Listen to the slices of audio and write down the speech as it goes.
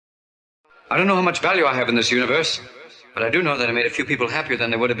I don't know how much value I have in this universe, but I do know that I made a few people happier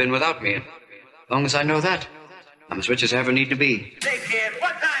than they would have been without me. And as long as I know that, I'm as rich as I ever need to be. Hey kid,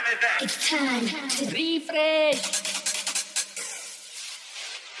 what time is that? It's time to refresh.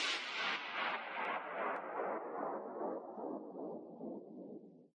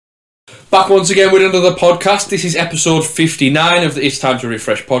 Back once again with another podcast. This is episode 59 of the It's Time to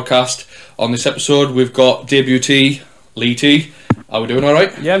Refresh podcast. On this episode, we've got debutee Lee T. Are we doing all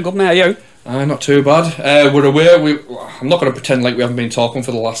right? Yeah, I'm good, mate. Are you? Not too bad. We're aware. I'm not going to pretend like we haven't been talking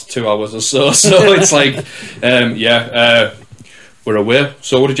for the last 2 hours or so. So it's like, we're aware.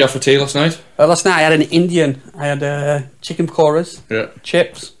 So what did you have for tea last night? Last night I had an Indian. I had chicken pakoras,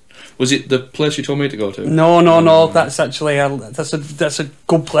 chips. Was it the place you told me to go to? No. That's actually that's a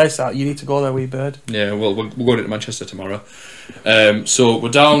good place. That you need to go there, wee bird. Yeah, well, we're going into Manchester tomorrow. So we're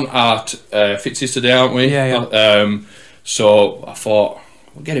down at Fitz's today, aren't we? Yeah. So I thought,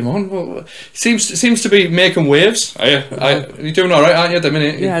 we'll get him on. Well, seems to be making waves. You're doing all right, aren't you, at the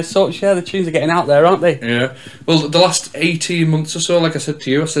minute? Yeah, the tunes are getting out there, aren't they? Yeah. Well, the last 18 months or so, like I said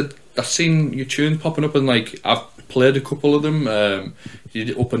to you, I've seen your tunes popping up, and like I've played a couple of them. You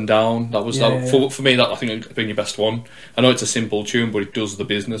did Up and Down. That was for me. That I think has been your best one. I know it's a simple tune, but it does the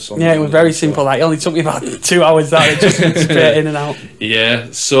business. It was very simple. Like, it only took me about 2 hours. That just straight in and out. Yeah.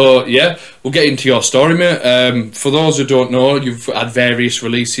 So we'll get into your story, mate. For those who don't know, you've had various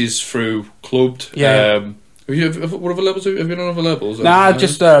releases through Clubbed. Yeah. What other labels have you been on? Other labels? Nah,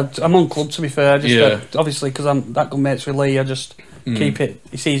 I'm on Club, to be fair. Obviously, because I'm that good mates with Lee, I just keep it.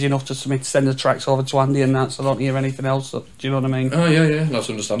 It's easy enough for me to send the tracks over to Andy and that, so I don't hear anything else. Do you know what I mean? Oh yeah, that's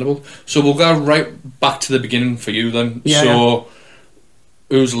understandable. So we'll go right back to the beginning for you then.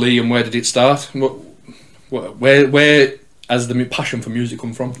 Who's Lee and where did it start? Where has the passion for music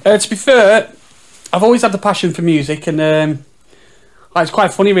come from? To be fair, I've always had the passion for music, and it's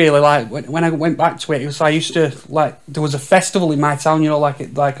quite funny, really. Like when I went back to it, I used to there was a festival in my town, like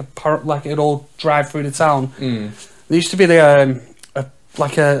an old drive through the town. There used to be a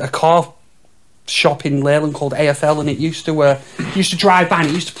car shop in Leyland called AFL, and it used to drive by and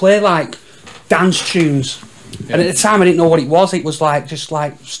it used to play like dance tunes. Yeah. And at the time I didn't know what it was. It was just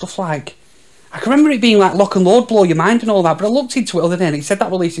stuff like, I can remember it being like Lock and Load, Blow Your Mind and all that, but I looked into it other than it said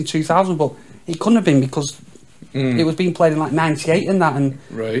that released in 2000, but it couldn't have been because it was being played in like 98 and that, and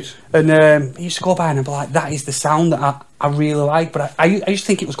right. And I used to go by and I'd be like, that is the sound that I really like, but I used to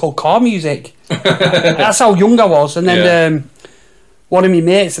think it was called car music. That's how young I was. And then one of my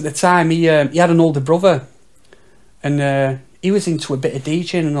mates at the time, he had an older brother, and he was into a bit of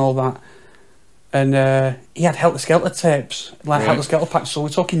DJing and all that, and he had Helter Skelter tapes, Helter Skelter packs. So we're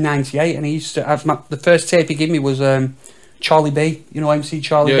talking 98, and he used to have the first tape he gave me was Charlie B. You know MC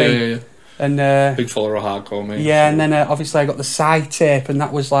Charlie B. Yeah. And big follower of hardcore, mate. Yeah, and then obviously I got the side tape, and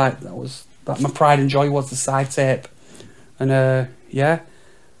that was my pride and joy was the side tape, and yeah.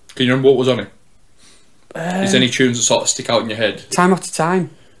 Can you remember what was on it? Is there any tunes that sort of stick out in your head? Time After Time.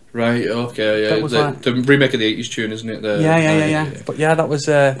 Right. Okay. Yeah. The remake of the 80s tune, isn't it? Yeah. But yeah, that was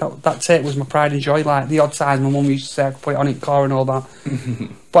that tape was my pride and joy. Like the odd times my mum used to say I could put it on in the car and all that.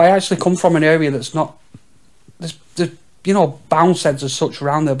 But I actually come from an area that's not. There's bounce heads as such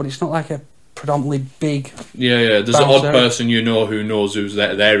around there, but it's not like a predominantly big. Yeah. There's an odd person who knows who's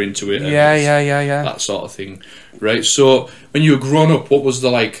they're into it. Yeah. That sort of thing, right? So when you were growing up, what was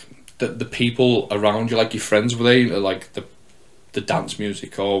the people around you, like your friends, were they like the dance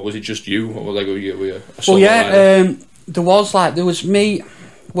music, or was it just you, or were you a solo rider? There was me.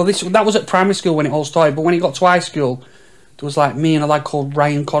 Well, that was at primary school when it all started, but when it got to high school, there was like me and a lad called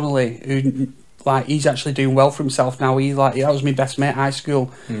Ryan Connolly who. He's actually doing well for himself now. That was my best mate at high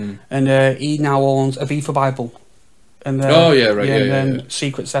school, and he now owns a Viva Bible, and and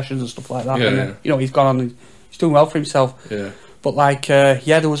Secret Sessions and stuff like that. He's gone on. He's doing well for himself. Yeah. But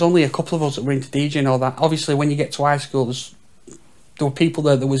there was only a couple of us that were into DJing and all that. Obviously, when you get to high school, there were people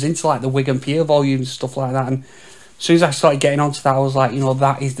that was into like the Wig and Pier volumes and stuff like that. And as soon as I started getting onto that, I was like,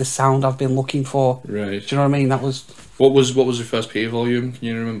 that is the sound I've been looking for. Right. Do you know what I mean? That was. What was your first Pier volume? Can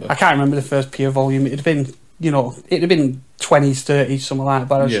you remember? I can't remember the first Pier volume. It'd have been 20s, 30s, something like that.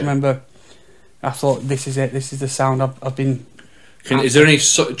 But I just remember, I thought, this is it. This is the sound I've been. Is there any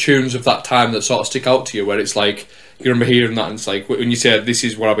sort of tunes of that time that sort of stick out to you, where it's like you remember hearing that, and it's like when you say this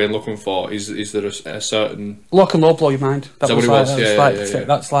is what I've been looking for? Is there a certain Lock and Load, Blow Your Mind? That was what it was? Yeah.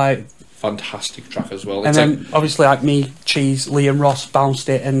 That's like fantastic track as well. And then obviously like me, Cheese, Lee and Ross bounced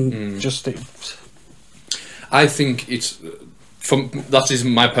it, and just. I think that is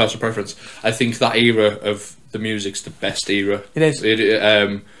my personal preference. I think that era of the music's the best era. It is.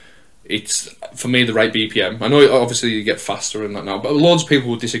 it's for me the right BPM. I know obviously you get faster and that now, but loads of people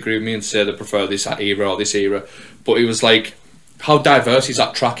would disagree with me and say they prefer this era or this era. But it was like, how diverse is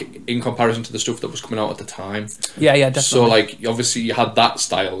that track in comparison to the stuff that was coming out at the time? Yeah, definitely. So like, obviously you had that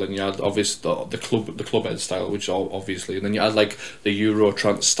style, and you had obviously the club head style, which obviously, and then you had like the Euro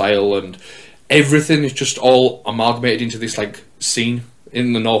trance style, and everything is just all amalgamated into this like scene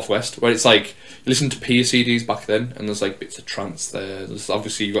in the Northwest, where it's like, you listen to Peer CDs back then, and there's like bits of trance there. There's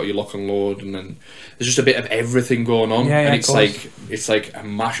obviously you got your Lock and Load, and then there's just a bit of everything going on, and it's like a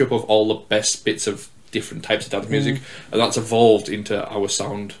mashup of all the best bits of different types of dance music, and that's evolved into our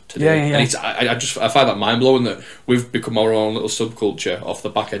sound today. And it's I find that mind blowing that we've become our own little subculture off the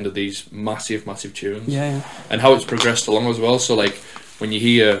back end of these massive tunes. And how it's progressed along as well. So like when you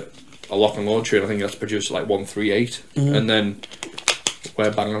hear a Lock and Load tune, I think that's produced at like 138, and then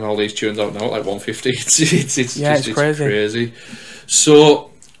we're banging all these tunes out now at like 150. It's crazy.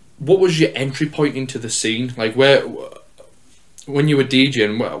 So what was your entry point into the scene? Like when you were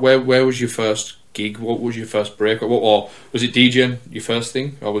DJing, where was your first gig? What was your first break? Or was it DJing your first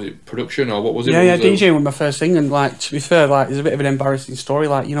thing, or was it production, or what was it? DJing was my first thing, and like, to be fair, like, it's a bit of an embarrassing story,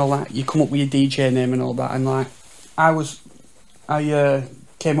 like, you know, like, you come up with your DJ name and all that, and like, I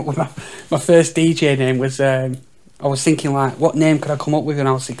came up with my first DJ name was, I was thinking like, what name could I come up with, and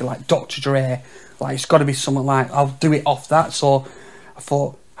I was thinking like Dr. Dre, like, it's got to be something like, I'll do it off that. So I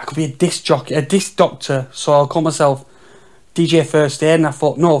thought I could be a disc doctor, so I'll call myself DJ First Aid, and I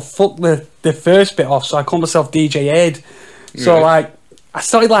thought, no, fuck the first bit off, so I called myself DJ Aid. So like, I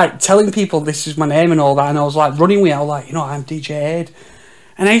started like telling people this is my name and all that, and I was like running with it. I was like, you know, I'm DJ Aid,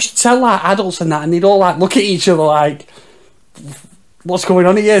 and I used to tell like adults and that, and they'd all like look at each other like, what's going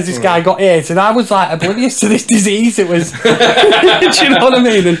on here? Has this guy got AIDS? And I was like oblivious to this disease. It was, do you know what I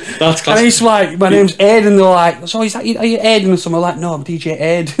mean? And that's classic. And I used to like, my name's Ed, and they're like, so are you Ed? And something like, no, I'm DJ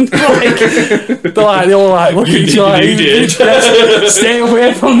Ed. They all like look at each other. Stay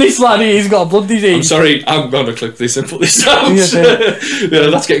away from this lad. He's got a blood disease. I'm sorry, I'm going to clip this and put this out. Yeah,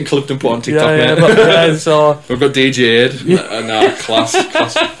 that's getting clipped and put on TikTok. So we've got DJ Ed. Nah, class.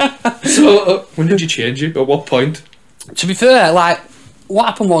 So when did you change it? At what point? To be fair, like, what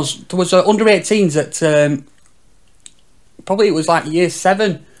happened was there was under 18s at probably it was like year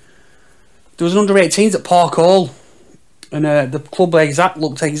 7. There was an under 18s at Park Hall, and the club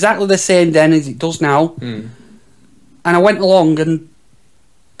looked exactly the same then as it does now. And I went along and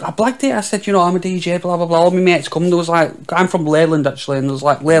I blagged it. I said, you know, I'm a DJ, blah blah blah. All my mates come. There was like, I'm from Leyland actually, and there was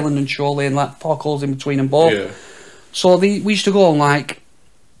like Leyland and Chorley, and like Park Hall's in between them both. Yeah. So we used to go, and like,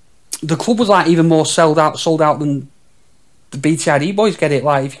 the club was like even more sold out than the BTID boys get it.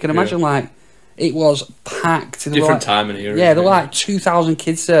 Like, if you can imagine, like, it was packed. Different time and era. Yeah, there were like 2,000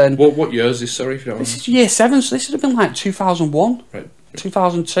 kids there. And what year is this? Sorry, if you don't this is year 7, so this would have been like 2001, right?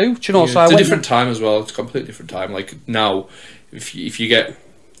 2002. Do you know? Yeah, so it's a different time as well. It's a completely different time. Like now, if you get,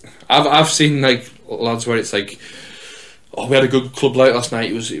 I've seen like lads where it's like, oh, we had a good club night last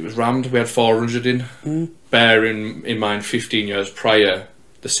night. It was rammed. We had 400 in. Bear in mind, 15 years prior,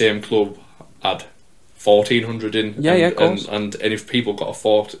 the same club had 1,400 in. Of course. And if people got a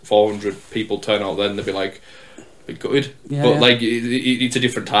 400 people turn out, then they'd be like, be gutted. Like it's a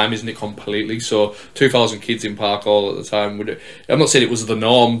different time, isn't it? Completely. So 2,000 kids in Park Hall at the time I'm not saying it was the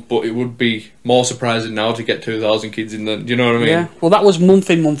norm, but it would be more surprising now to get 2,000 kids in. Do you know what I mean? Yeah. Well, that was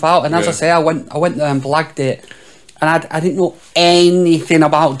month in, month out, and as I say, I went there and blagged it. And I didn't know anything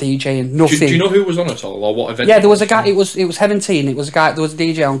about DJing, nothing. Do you know who was on at all, or what event? Yeah, there was a guy. It was 17. It was a guy. There was a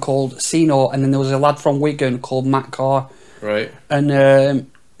DJ on called Cino, and then there was a lad from Wigan called Matt Carr. Right. And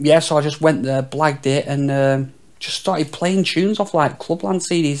so I just went there, blagged it, and just started playing tunes off like Clubland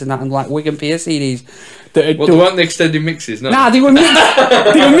CDs and that, and like Wigan Pier CDs. They weren't the extended mixes, no? Nah, they were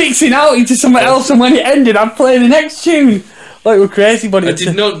mixing out into something else, and when it ended, I'd play the next tune. Like, we're crazy, but I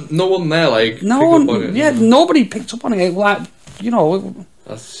did not. No one there, like, no one. Up on it, yeah, nobody picked up on it. Like, you know,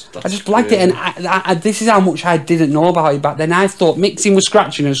 that's I just blagged it, and I this is how much I didn't know about it back then. I thought mixing was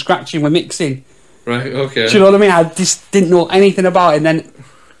scratching and scratching was mixing. Right. Okay. Do you know what I mean? I just didn't know anything about it. And then,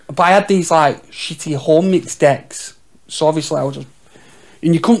 but I had these like shitty home mix decks, so obviously I was just,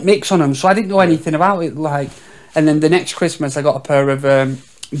 and you couldn't mix on them, so I didn't know anything about it. Like, and then the next Christmas I got a pair of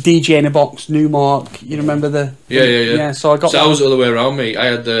DJ in a box, Newmark. You remember the? Yeah. So I got. So I was the other way around. Me, I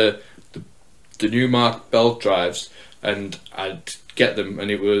had the Newmark belt drives, and I'd get them, and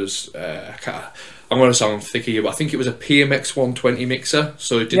it was I'm going to sound thicky, but I think it was a PMX 120 mixer.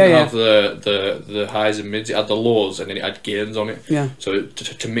 So it didn't have the highs and mids. It had the lows, and then it had gains on it. Yeah. So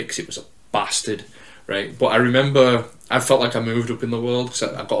to mix it was a bastard, right? But I remember I felt like I moved up in the world because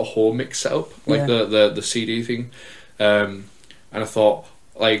I got a home mix set up, like the CD thing, and I thought,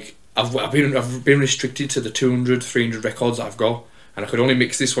 like, I've been restricted to the 200, 300 records that I've got, and I could only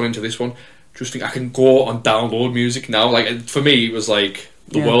mix this one into this one. Just think I can go and download music now. Like, for me, it was like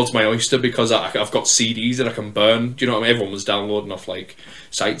the world's my oyster, because I've got CDs that I can burn. Do you know what I mean? Everyone was downloading off like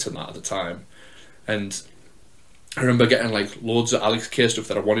sites and that at the time, and I remember getting like loads of Alex K stuff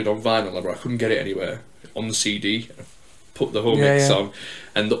that I wanted on vinyl, but I couldn't get it anywhere on the CD. Put the whole mix on,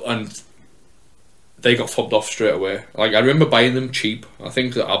 and they got fobbed off straight away. Like, I remember buying them cheap. I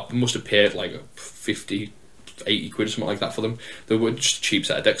think that I must have paid like 50, 80 quid or something like that for them. They were just cheap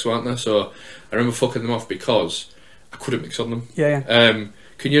set of decks, weren't they? So I remember fucking them off because I couldn't mix on them.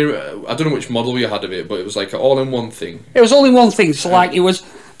 Can you? I don't know which model you had of it, but it was like an all-in-one thing. It was all in one thing. So like, it was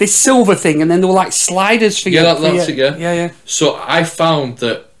this silver thing, and then there were like sliders for you. Yeah, that's it. Yeah. So I found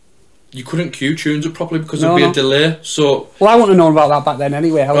that you couldn't cue tunes up properly because there'd be a delay. So I wouldn't have known about that back then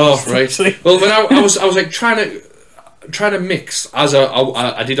anyway. Right. Well, when I was like trying to mix as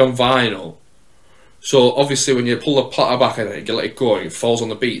I did on vinyl. So obviously, when you pull the platter back and you let it go and it falls on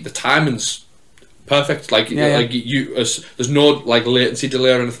the beat, the timing's perfect. Like there's no like latency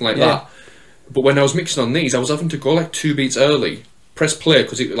delay or anything like that. But when I was mixing on these, I was having to go like 2 beats early, press play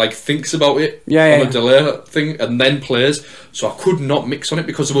because it like thinks about it on a delay thing and then plays. So I could not mix on it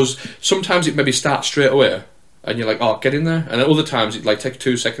because there was sometimes it maybe starts straight away and you're like, oh, get in there, and at other times it like takes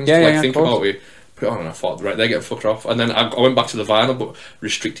 2 seconds to like think about it. Put it on and I thought, right, they're getting fucked off, and then I went back to the vinyl but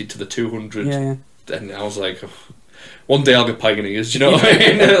restricted to the 200. And I was like, oh, one day I'll get pioneers, do you know what I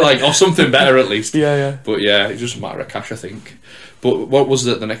mean? Like, or something better at least. But yeah, it's just a matter of cash, I think. But what was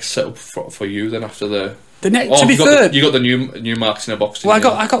the next setup for you then after the next? To be fair, you got the new marks in a box. Well,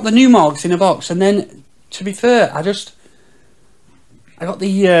 I got the new marks in a box, and then to be fair, I got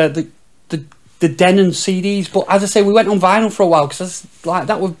the Denon CDs. But as I say, we went on vinyl for a while because like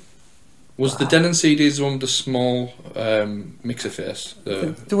that was the Denon CDs the one with the small mixer face?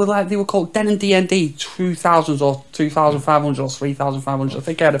 They were called Denon DND 2000s or 2500s or 3500s. I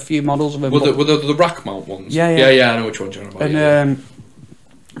think I had a few models of them. Were the rack mount ones? Yeah, I know which ones you're on about. And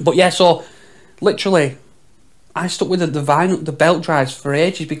but yeah, so literally, I stuck with the vinyl, the belt drives for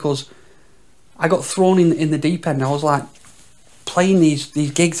ages because I got thrown in the deep end. I was like playing these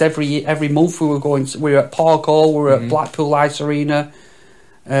gigs every month. We were at Park Hall, we were at Blackpool Ice Arena.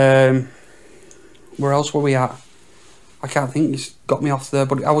 Where else were we at? I can't think. It's got me off there.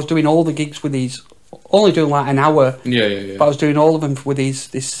 But I was doing all the gigs with these, only doing like an hour. Yeah. But I was doing all of them with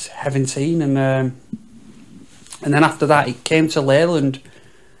this Heaven Scene, and then after that it came to Leyland.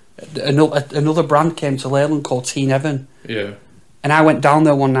 Another brand came to Leyland called Teen Heaven. Yeah. And I went down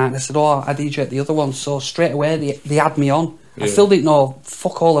there one night and I said, "Oh, I DJ at the other one." So straight away they had me on. I still didn't know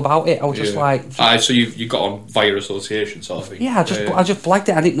fuck all about it. I was just like... so you got on via association sort of thing? Yeah, I just blagged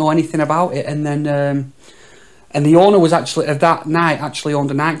it. I didn't know anything about it. And then... and the owner was actually... Of that night, actually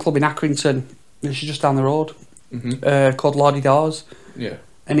owned a nightclub in Accrington, which is just down the road, called Lordy Doors. Yeah.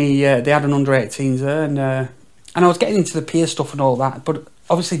 And they had an under-18s there. And I was getting into the peer stuff and all that, but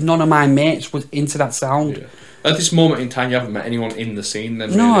obviously none of my mates was into that sound. Yeah. At this moment in time, you haven't met anyone in the scene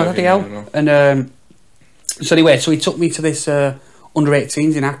then? No, bloody hell. And... So anyway, he took me to this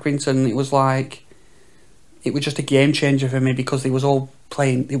under-18s in Accrington, and it was just a game changer for me because they was all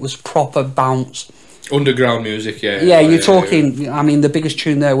playing, it was proper bounce. Underground music, yeah. Yeah, you're talking, I mean, the biggest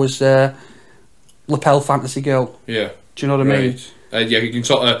tune there was Lapel Fantasy Girl. Yeah. Do you know what I mean? Yeah, you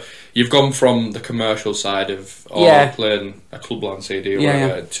can you've gone from the commercial side of playing a Clubland CD or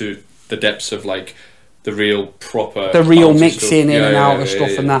whatever to the depths of like the real proper... The real mixing in and out of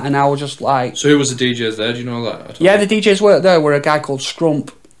stuff and that, and I was just like... So who was the DJs there, do you know that? The DJs worked there were a guy called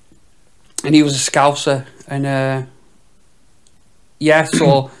Scrump, and he was a Scouser, and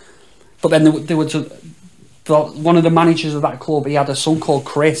so... But then there was one of the managers of that club, he had a son called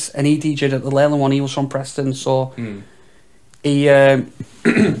Chris, and he DJ'd at the Leyland one, he was from Preston, so... He...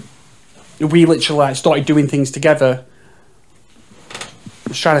 we literally like, started doing things together. I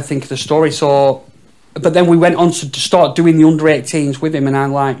was trying to think of the story, so... But then we went on to start doing the under-18s with him, and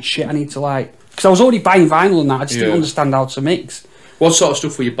I'm like, shit, I need to like... Because I was already buying vinyl and that, I just didn't understand how to mix. What sort of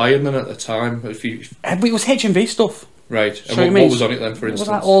stuff were you buying then at the time? It was H&V stuff. Right, and what was on it then, for instance?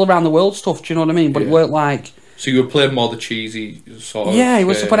 It was like all around the world stuff, do you know what I mean? But it weren't like... So you were playing more the cheesy sort of... Yeah, it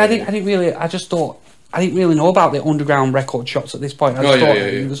was, but I didn't really... I just thought... I didn't really know about the underground record shops at this point. I just thought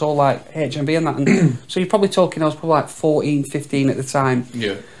it was all like H&B and that. And so you're probably talking, I was probably like 14, 15 at the time.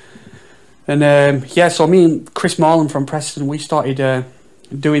 Yeah. And so me and Chris Marlin from Preston, we started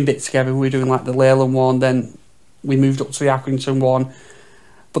doing bits together. We were doing like the Leyland one, then we moved up to the Accrington one.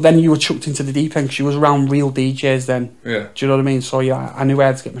 But then you were chucked into the deep end because you was around real DJs then. Yeah. Do you know what I mean? So yeah, I knew I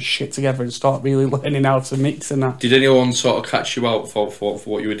had to get my shit together and start really learning how to mix and that. Did anyone sort of catch you out for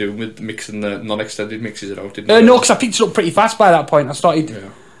what you were doing with mixing the non-extended mixes out? No, because I picked it up pretty fast by that point.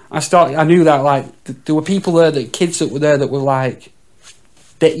 I knew that like there were people there, kids that were there that were like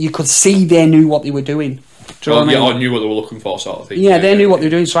that you could see they knew what they were doing. Do you know what I mean? I knew what they were looking for, sort of thing. Yeah, they knew what they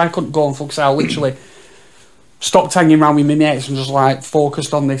were doing, so I couldn't go and focus. I literally stopped hanging around with my mates and just like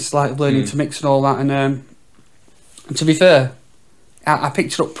focused on this, like learning to mix and all that. And to be fair, I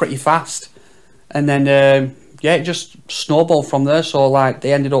picked it up pretty fast, and then it just snowballed from there. So like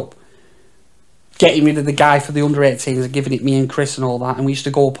they ended up getting rid of the guy for the under 18s and giving it me and Chris and all that. And we used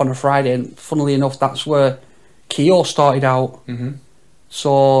to go up on a Friday, and funnily enough, that's where Keogh started out. Mm-hmm.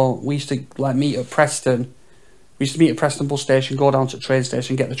 So we used to like meet at Preston. We used to meet at Preston bus station, go down to the train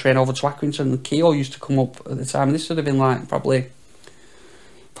station, get the train over to Accrington. And Keogh used to come up at the time. And this would have been like probably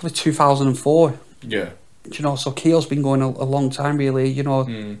 2004. Yeah. Do you know, so Keogh's been going a long time, really, you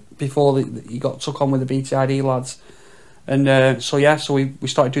know, before he got took on with the BTID lads. And so we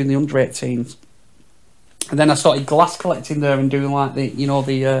started doing the under 18s. And then I started glass collecting there and doing like the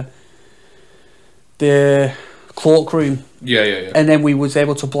cloakroom. Yeah. And then we was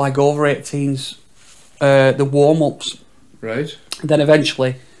able to blag over 18s. The warm-ups. Right. And then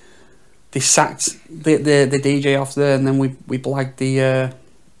eventually they sacked the DJ off there, and then we blagged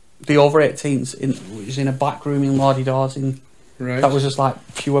the over 18s it was in a back room in Lordy Doors. Right. That was just like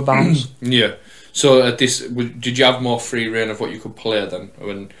pure bounce. Yeah. So at this, did you have more free reign of what you could play then?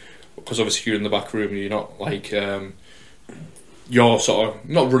 Because obviously you're in the back room and you're not like you're sort of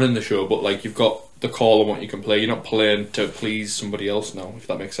not running the show, but like you've got the call on what you can play. You're not playing to please somebody else now, if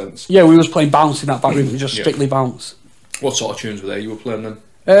that makes sense. Yeah, we was playing bounce in that back room. It was just strictly bounce. What sort of tunes were there you were playing then?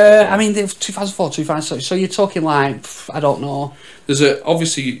 I mean, 2004, 2006. So you're talking like, I don't know.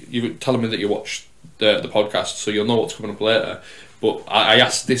 Obviously you were telling me that you watched the podcast, so you'll know what's coming up later. But I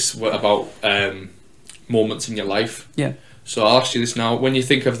asked this about moments in your life. Yeah. So I'll ask you this now. When you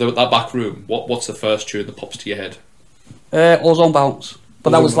think of that back room, what's the first tune that pops to your head? Ozone Bounce.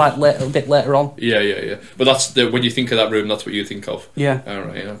 But that was like a bit later on. Yeah. But that's when you think of that room, that's what you think of. Yeah. All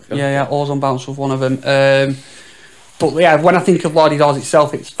right. Okay. Yeah. Ozone Bounce was one of them. But yeah, when I think of Lordy Doors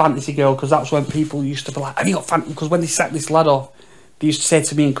itself, it's Fantasy Girl, because that's when people used to be like, "Have you got fantasy?" Because when they sacked this lad off, they used to say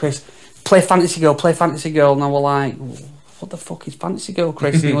to me and Chris, "Play Fantasy Girl, play Fantasy Girl," and I was like, "What the fuck is Fantasy Girl,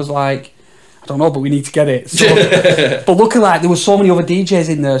 Chris?" And he was like, "I don't know, but we need to get it." So, but luckily, like, there were so many other DJs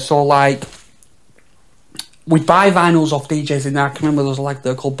in there, so like, we'd buy vinyls off DJs in there. I can remember there was like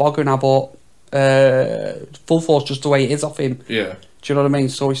they're called Bogger, and I bought Full Force Just the Way It Is off him. Yeah. Do you know what I mean?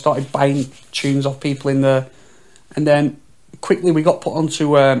 So we started buying tunes off people in there, and then quickly we got put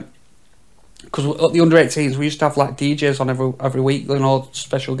onto because at the under 18s we used to have like DJs on every week, you know,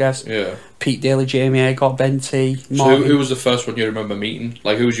 special guests. Yeah. Pete Daly, Jamie Agott, Ben T. So who was the first one you remember meeting?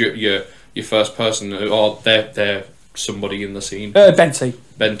 Like who was your first person, or they're somebody in the scene? Ben T.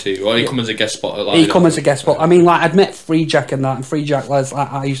 Well, he come as a guest spot. He come as a guest spot. I mean, like I'd met Free Jack and that, and Free Jack was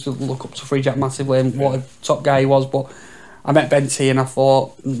like, I used to look up to Free Jack massively and what a top guy he was. But I met Ben T and I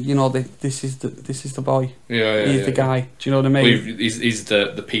thought, you know, this is the boy. Yeah, he's the guy. Do you know what I mean? Well, he's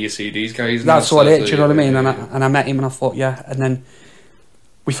the PCDs guy. That's what it is. Do you know what I mean? And I met him and I thought, yeah. And then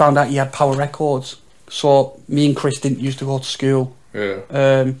we found out he had Power Records. So me and Chris didn't used to go to school.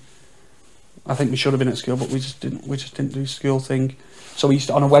 Yeah. I think we should have been at school, but we just didn't do school thing. So we used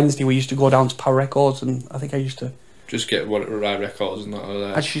to, on a Wednesday we used to go down to Power Records, and I think I used to just get right records and that. Like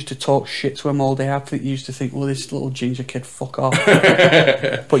that. I just used to talk shit to him all day. I used to think, well, this little ginger kid, fuck off.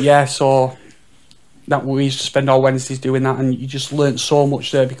 But yeah, so that we used to spend our Wednesdays doing that, and you just learnt so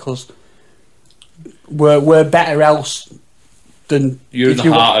much there because we're better else than if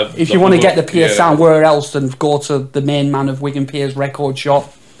you want to get the Pier sound, where else than go to the main man of Wigan Pier's record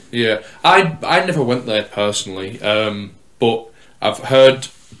shop. Yeah, I never went there personally, but I've heard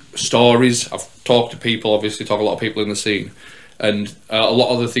stories. I've talked to people. Obviously, talk a lot of people in the scene, and a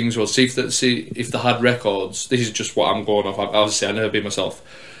lot of the things will see if they had records. This is just what I'm going off. Obviously, I never be myself.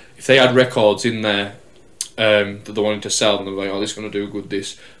 If they had records in there that they wanted to sell, and they're like, "Oh, this is going to do good,"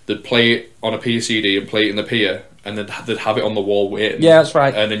 they'd play it on a PCD and play it in the pier, and then they'd have it on the wall waiting. Yeah, that's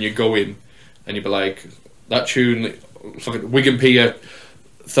right. And then you go in, and you'd be like, "That tune, fucking Wigan Pier,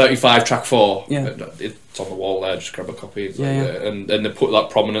 35 track 4." Yeah. It's on the wall there. Just grab a copy. And they put that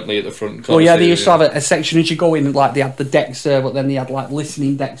prominently at the front. Oh yeah, they used to have a section as you go in. Like they had the decks there, but then they had like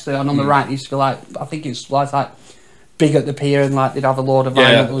listening decks there, and on the right it used to be like, I think it's like big at the pier, and like they'd have a load of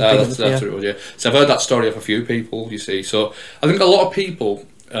vinyl that was big at the pier. That's what it was. Yeah. So I've heard that story of a few people. You see, so I think a lot of people.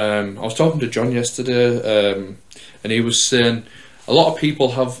 I was talking to John yesterday, and he was saying a lot of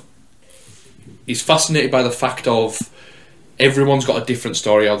people have. He's fascinated by the fact of everyone's got a different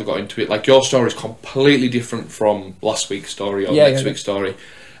story how they got into it. Like your story is completely different from last week's story or next week's story,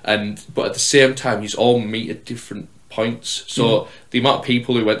 but at the same time, you all meet at different points. So the amount of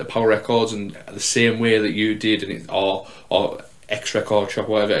people who went to Power Records and the same way that you did, or X Record Shop,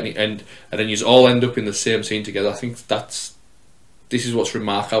 whatever, and then you all end up in the same scene together. I think this is what's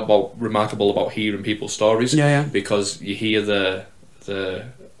remarkable about hearing people's stories. Because you hear the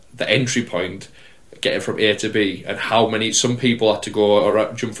entry point, getting from A to B, and how many. Some people had to go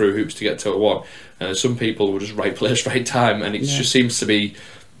or jump through hoops to get to a one, and some people were just right place, right time, and it just seems to be.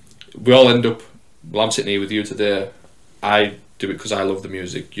 We all end up. Well, I'm sitting here with you today. I do it because I love the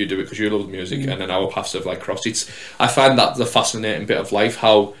music. You do it because you love the music, and then our paths have crossed. I find that the fascinating bit of life,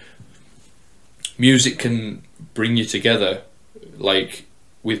 how music can bring you together,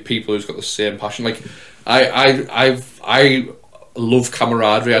 with people who's got the same passion. I love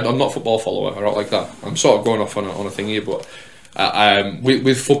camaraderie. I'm not a football follower. I don't like that. I'm sort of going off on a thing here, but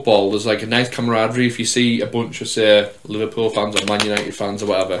with football, there's a nice camaraderie. If you see a bunch of, say, Liverpool fans or Man United fans or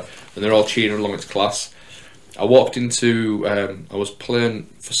whatever, and they're all cheering along, it's class. I walked into, I was playing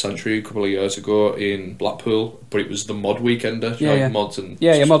for Sanctuary a couple of years ago in Blackpool, but it was the mod weekender, mods and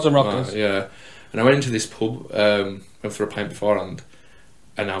mods and rockers. And I went into this pub, went for a pint beforehand,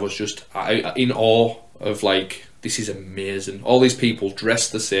 and I was just in awe of this is amazing. All these people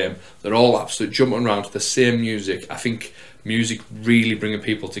dressed the same. They're all absolutely jumping around to the same music. I think music really bringing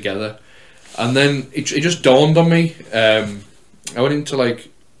people together. And then it just dawned on me. I went into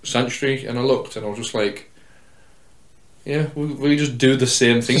Sanctuary and I looked and I was just we just do the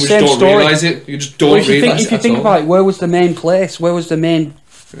same thing. We just don't realise it. You just don't realise it. If you think about it, where was the main place? Where was the main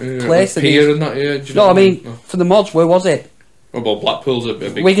place? Pier and that, yeah. No, I mean, for the mods, where was it? Oh, well, Blackpool's a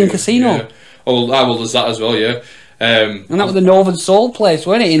big Wigan Casino. Yeah. Oh, well, there's that as well, yeah. And that was the Northern Soul place,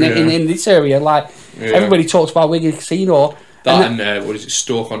 wasn't it? In this area, everybody talks about Wigan Casino. That and what is it?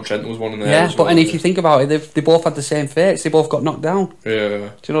 Stoke-on-Trent was one in there. Yeah, but if you think about it, they both had the same fates. They both got knocked down. Yeah.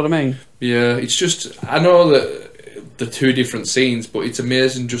 Do you know what I mean? Yeah, it's just I know that the two different scenes, but it's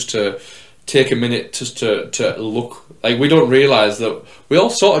amazing just to take a minute just to look. We don't realise that we all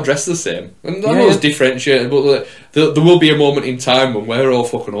sort of dress the same, and I know it's differentiated, but there will be a moment in time when we're all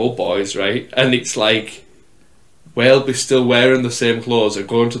fucking old boys, right? And it's we'll be still wearing the same clothes and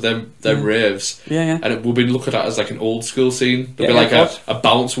going to them raves, and it will be looked at as an old school scene. There'll be a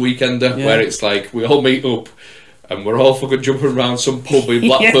bounce weekender where it's we all meet up and we're all fucking jumping around some pub in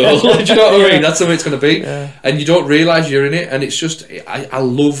Blackpool. Do you know what I mean? That's the way it's going to be, and you don't realise you're in it. And it's just I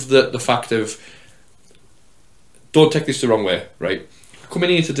love the fact of, don't take this the wrong way, right? Coming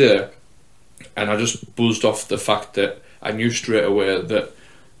here today, and I just buzzed off the fact that I knew straight away that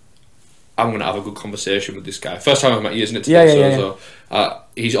I'm going to have a good conversation with this guy. First time I've met you, isn't it? Today? So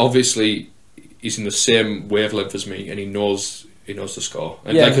he's obviously in the same wavelength as me, and he knows the score.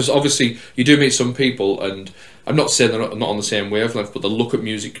 And because obviously you do meet some people, and I'm not saying they're not on the same wavelength, but they look at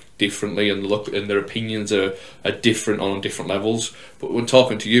music differently, and their opinions are different on different levels. But when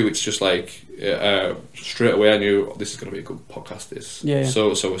talking to you, it's just straight away I knew this is going to be a good podcast. So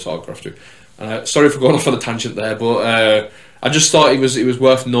we sort of graphed through. Sorry for going off on a tangent there, but I just thought it was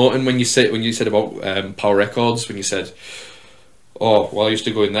worth noting when you said about Power Records, when you said, oh, well, I used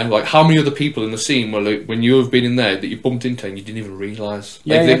to go in there. How many other people in the scene when you have been in there that you bumped into and you didn't even realise?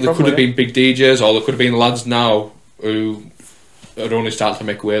 There could have been big DJs, or there could have been lads now who are only starting to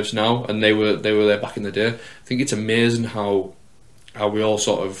make waves now, and they were there back in the day. I think it's amazing how we all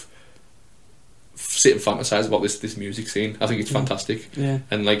sort of sit and fantasise about this music scene. I think it's fantastic. Yeah.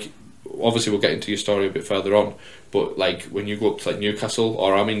 And obviously we'll get into your story a bit further on, but when you go up to Newcastle,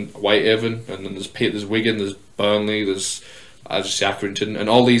 or I'm in Whitehaven, and then there's Wigan, there's Burnley, there's Accrington, and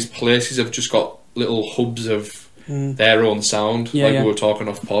all these places have just got little hubs of their own sound, we were talking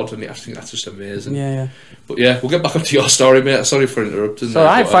off pod, and I think that's just amazing. But we'll get back onto your story, mate. Sorry for interrupting. It's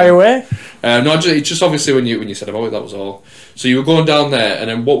alright, fire away. No, it's just obviously when you said about it, that was all. So you were going down there, and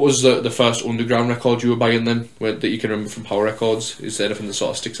then what was the first underground record you were buying then, that you can remember from Power Records? Is there anything that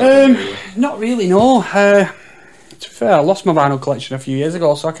sort of sticks out? Not really, no. To be fair, I lost my vinyl collection a few years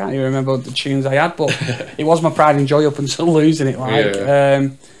ago, so I can't even remember the tunes I had, but it was my pride and joy up until losing it.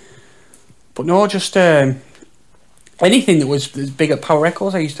 But no, just anything that was big at Power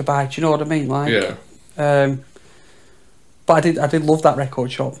Records I used to buy. Do you know what I mean? But I did love that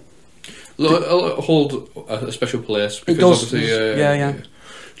record shop. Hold a special place, because it does. Obviously,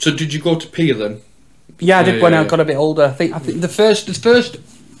 So did you go to Pier then? Yeah, I did when I got a bit older. I think the first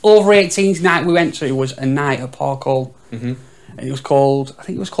over 18s night we went to was a night at Park Hall. And and it was called, I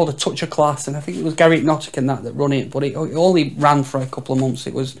think it was called A Touch of Class, and I think it was Gary Hypnotic and that run it, but it only ran for a couple of months.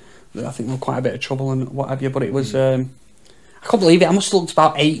 It was, I think, there was quite a bit of trouble and what have you, but it was, I can't believe it. I must have looked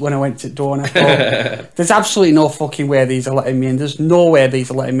about 8 when I went to the door, and I thought, there's absolutely no fucking way these are letting me in. There's no way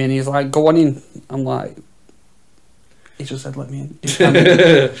these are letting me in. He's like, go on in. I'm like, he just said, let me in.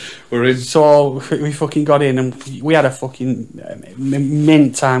 We're in. So we fucking got in, and we had a fucking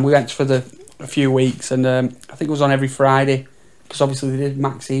mint time. We went for a few weeks, and I think it was on every Friday, because obviously they did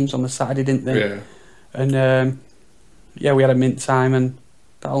Maxime's on the Saturday, didn't they? Yeah. And yeah, we had a mint time, and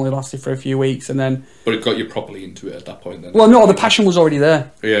that only lasted for a few weeks, and then. But it got you properly into it at that point, then. Well, no, the passion was already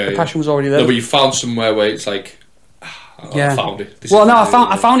there. Yeah, the passion was already there. No, but you found somewhere where it's like, I found it.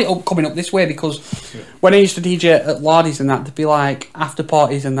 I found it coming up this way, because when I used to DJ at Lardy's and that, there'd be like after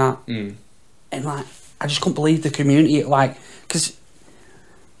parties and that, and like I just couldn't believe the community, like, because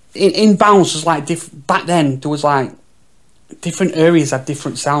in Bounce was like back then there was like different areas had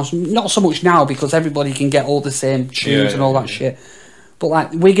different sounds. Not so much now, because everybody can get all the same tunes and all that shit. But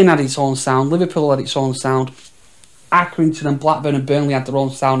like Wigan had its own sound, Liverpool had its own sound, Accrington and Blackburn and Burnley had their own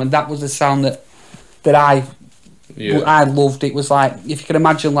sound, and that was the sound that I loved. It was like, if you can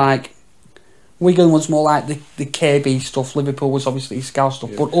imagine, like Wigan was more like the KB stuff, Liverpool was obviously Scouse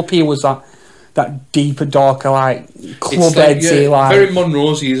stuff, but up here was that deeper, darker, like club headsy, like very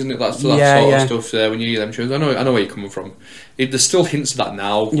Monroe-y, isn't it? That sort of stuff there when you hear them tunes. I know where you're coming from. There's still hints of that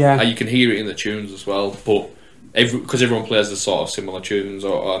now. Yeah, you can hear it in the tunes as well, but because everyone plays the sort of similar tunes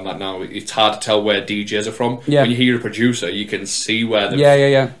or that now, it's hard to tell where DJs are from. Yeah. When you hear a producer, you can see where they're.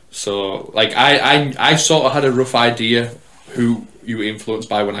 Yeah. So, like, I sort of had a rough idea who you were influenced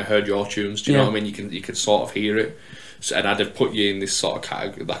by when I heard your tunes. Do you know what I mean? You can sort of hear it. So, and I'd have put you in this sort of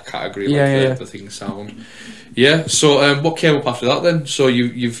category, the thing sound. Yeah. So, what came up after that then? So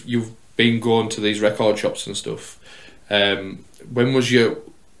you've been going to these record shops and stuff. When was your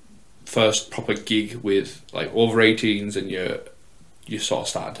first proper gig with like over 18s, and you sort of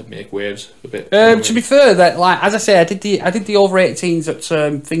started to make waves a bit? To be fair, that like as I say, I did the over 18s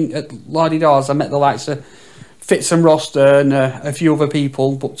at Lardy Dawes. I met the likes of Fitz and Roster and a few other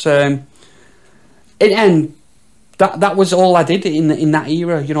people, but in the end, that was all I did in that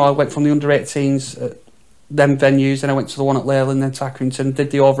era. You know, I went from the under 18s at them venues, and I went to the one at Leyland, then to Accrington,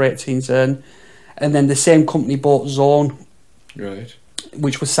 did the over 18s, and then the same company bought Zone, right,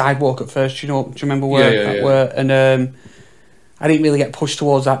 which was Sidewalk at first. Do you remember where that were? And I didn't really get pushed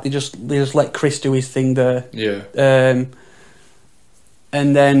towards that. They just let Chris do his thing there. Yeah.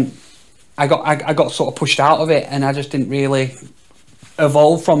 And then I got sort of pushed out of it, and I just didn't really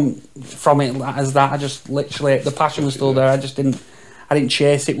evolve from it as that. I just literally, the passion was still there. I didn't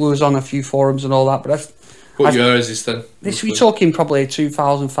chase it. We was on a few forums and all that, but what year is this then? We're talking probably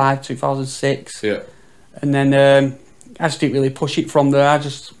 2005, 2006. Yeah. And then I just didn't really push it from there. I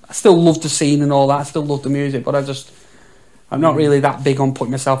still loved the scene and all that. I still loved the music, but I'm not really that big on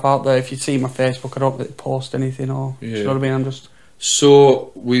putting myself out there. If you see my Facebook, I don't really post anything, or do you know what I mean? I'm just.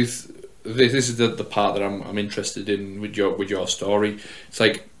 So with this is the part that I'm interested in with your story. It's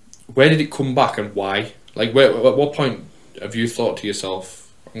like, where did it come back and why? Like, at what point have you thought to yourself,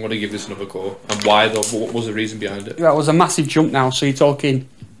 I'm going to give this another go, and why though? What was the reason behind it? That was a massive jump now. So you're talking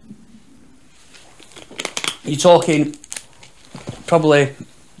probably,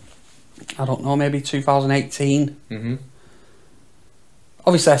 I don't know, maybe 2018. Mm-hmm.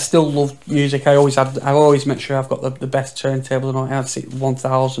 Obviously, I still loved music. I always make sure I've got the best turntables and all. I had 1000s,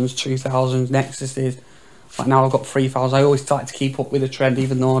 2000s, Nexuses. Like now I've got 3000s. I always like to keep up with the trend,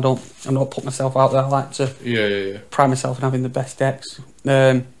 even though I'm not put myself out there. I like to pride myself in having the best decks.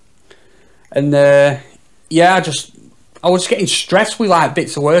 I was getting stressed with like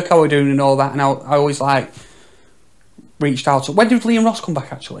bits of work I was doing and all that, and I always like reached out to. When did Liam Ross come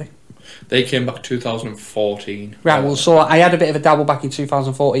back actually? They came back 2014. Right, well, so I had a bit of a dabble back in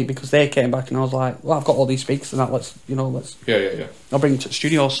 2014 because they came back, and I was like, well, I've got all these speakers and that, let's. Yeah. I'll bring it to the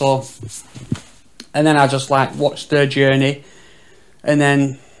studio, so. And then I just like watched their journey, and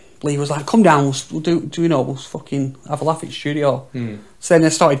then Lee was like, come down, we'll fucking have a laugh at the studio. So then I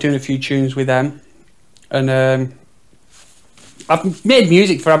started doing a few tunes with them, and I've made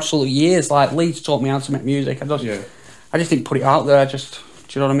music for absolute years. Like, Lee's taught me how to make music. I just didn't put it out there.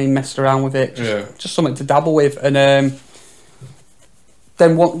 Do you know what I mean? Messed around with it. Just something to dabble with. And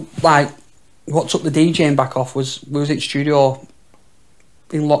then what took the DJing back off was we was in studio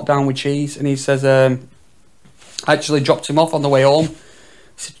in lockdown with Cheese, and he says, I actually dropped him off on the way home. He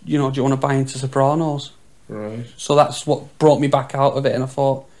said, do you want to buy into Sopranos? Right. So that's what brought me back out of it, and I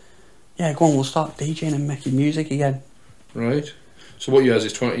thought, yeah, go on, we'll start DJing and making music again. Right. So what year is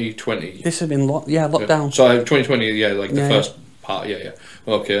this? 2020? This has been lockdown. So 2020, the part. Yeah.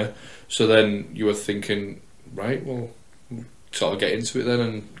 Okay. So then you were thinking, right? Well, sort of get into it then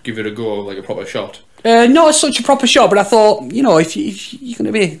and give it a go, like a proper shot. Not such a proper shot, but I thought, you know, if you're going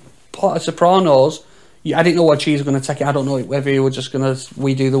to be part of Sopranos, I didn't know what cheese was going to take it. I don't know whether you were just going to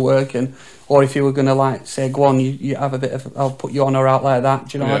we do the work, or if you were going to like say, go on, you have a bit of, I'll put you on or out like that.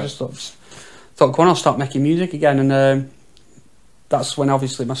 Do you know? Yeah. I just thought, go on, I'll start making music again, and that's when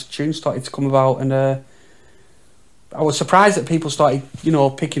obviously my tunes started to come about, and I was surprised that people started, you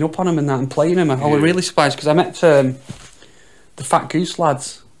know, picking up on them and that and playing them. I was really surprised because I met the Fat Goose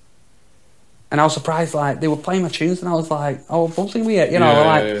lads. And I was surprised, like, they were playing my tunes, and I was like, I was buzzing with it, you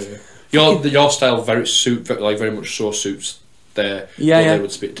know, Your style very much so suits what they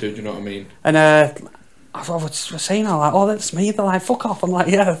would spit to. Do you know what I mean? And I was saying, I'm like, oh, that's me. They're like, fuck off. I'm like,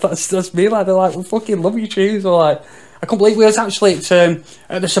 yeah, that's me. Like, they're like, we fucking love your tunes. Or like, I can't believe we was actually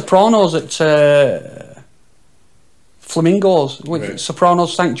at the Sopranos at Flamingos,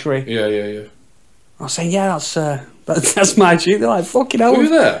 Sopranos Sanctuary. Yeah. I was saying, yeah, that's my tune. They're like, fucking hell. Were you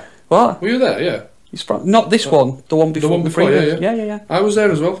there? What? Were you there? Yeah. Not this one, the one before. The one before, yeah. I was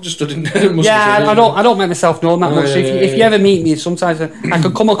there as well. Just I didn't. I don't make myself known that much. So if you ever meet me, sometimes I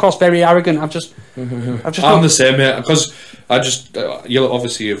could come across very arrogant. I'm the same, mate. Because I just you'll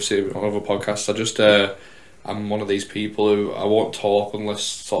obviously have seen on other podcasts. I'm one of these people who I won't talk unless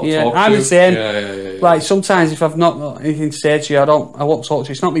sort of talk to. I'm the same. Yeah. Like sometimes if I've not got anything to say to you, I won't talk to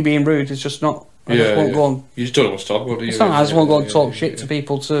you. It's not me being rude. It's just not. I just won't go on. You just don't know what to talk about, do you? It's not. I just won't go and talk shit to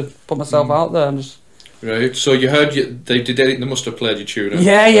people to put myself out there. I'm just. Right. So you heard they did. They must have played your tune.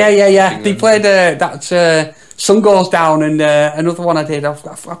 Yeah. They played that "Sun Goes Down" and another one I did. I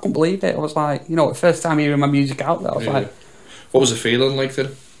couldn't believe it. I was like, you know, the first time hearing my music out there, I was like, what was the feeling like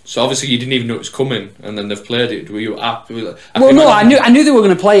then? So obviously you didn't even know it was coming, and then they've played it. Were you up? I knew they were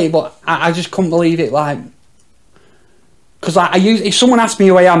going to play it, but I just couldn't believe it. Like, because if someone asked me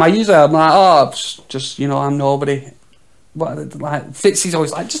who I am, I'm like, oh, just you know, I'm nobody. But like Fitzy's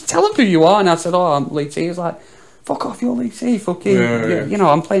always like, just tell them who you are, and I said, oh, I'm Lee T. He's like, fuck off, you're Lee T. Fucking, you know,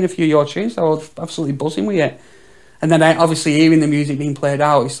 I'm playing a few of your tunes, so I was absolutely buzzing with it. And then obviously hearing the music being played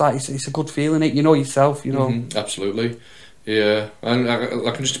out, it's like it's a good feeling. You know yourself, you know. Absolutely. Yeah, and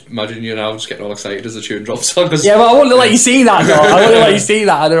I can just imagine you now just getting all excited as the tune drops on. Yeah, but I wouldn't let you see that though. I wouldn't let you see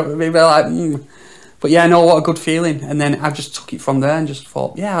that. I don't maybe like. But yeah, no, what a good feeling. And then I just took it from there and just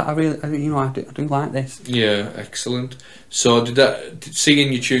thought, yeah, I do like this. Yeah, excellent. So did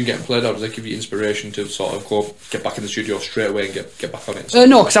seeing your tune getting played out, does that give you inspiration to sort of go get back in the studio straight away and get back on it?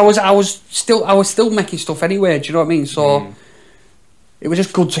 No, because I was still making stuff anyway. Do you know what I mean? So it was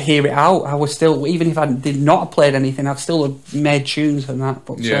just good to hear it out. I was still, even if I did not have played anything, I'd still have made tunes and that.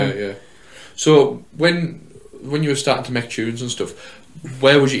 But yeah. So when you were starting to make tunes and stuff,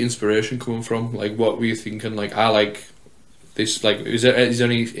 where was your inspiration coming from? Like, what were you thinking? Like, I like this. Like, is there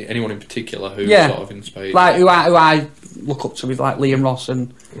anyone in particular who sort of inspired? Like who I look up to is like Liam Ross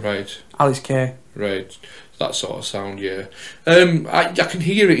and Alice Kay. Right, that sort of sound. Yeah, I can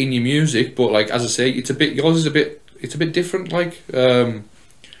hear it in your music, but like as I say, it's a bit different. Like, I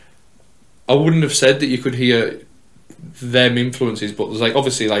wouldn't have said that you could hear them influences, but there's like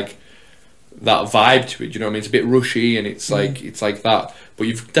obviously like that vibe to it. Do you know what I mean? It's a bit rushy and it's like that, but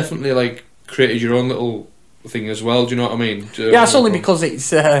you've definitely like created your own little thing as well. Do you know what I mean? Yeah, it's only because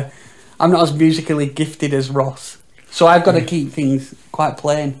it's I'm not as musically gifted as Ross, so I've got to keep things quite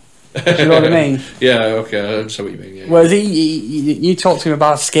plain. Do you know what I mean? Yeah, okay, I understand what you mean. Yeah. Whereas you talk to him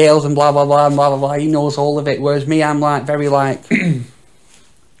about scales and blah blah blah and blah blah blah, he knows all of it. Whereas me, I'm like very like.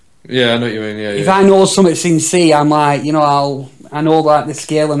 Yeah, I know what you mean. Yeah. If I know something's in C, I'm like, you know, I know like the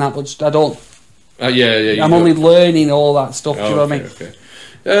scale and that, but I don't. Yeah. I'm only learning all that stuff. Do you know what I mean? Okay.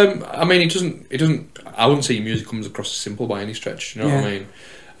 I mean, it doesn't. I wouldn't say your music comes across as simple by any stretch. You know what I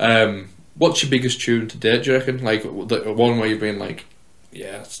mean? What's your biggest tune to date? Do you reckon? Like the one where you've been like,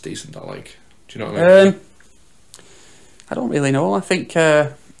 yeah, it's decent. I like. Do you know what I mean? I don't really know. I think.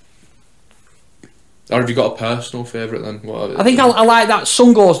 Or have you got a personal favourite then? I think I like that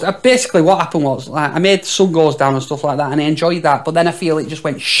Sun Goes. Basically, what happened was like I made Sun Goes Down and stuff like that, and I enjoyed that. But then I feel it just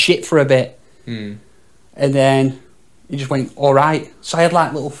went shit for a bit, and then it just went all right. So I had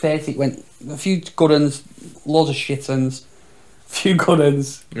like little phases. It went a few good uns, loads of shit uns, a few good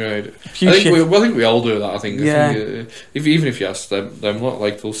uns. Right. I think we all do that. I think. Even if you ask them what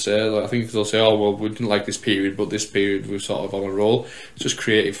like they'll say. Like, I think they'll say, "Oh well, we didn't like this period, but this period we're sort of on a roll." It's just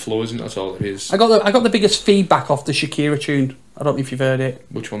creative flow, isn't it? That's all it is. I got the biggest feedback off the Shakira tune. I don't know if you've heard it.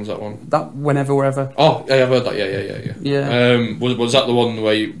 Which one's that one? That Whenever Wherever. Oh, yeah, I've heard that. Yeah. Yeah. Was that the one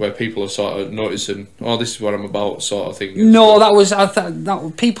where people are sort of noticing? Oh, this is what I'm about, sort of thing. No, that was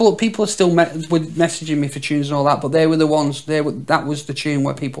that people are still messaging me for tunes and all that, but they were the ones. That was the tune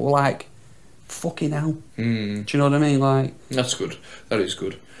where people were like, "Fucking hell." Do you know what I mean? Like, that's good. That is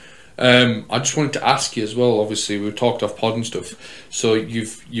good. I just wanted to ask you as well. Obviously, we've talked off pod and stuff. So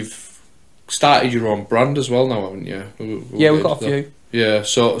you've started your own brand as well now, haven't you? Yeah, we've got a few. Yeah.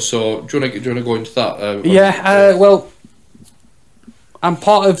 So do you want to go into that? Well, I'm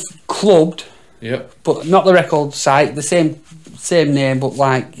part of Clubbed. Yeah. But not the record site. The same name, but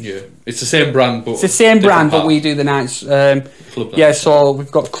like. Yeah, it's the same brand, but it's the same brand, but we do the nights. Club nights. Yeah, so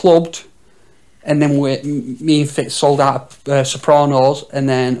we've got Clubbed. And then me and Fitz sold out Sopranos and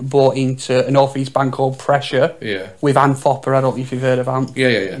then bought into a North East band called Pressure. Yeah. With Ant Fopper. I don't know if you've heard of Ant.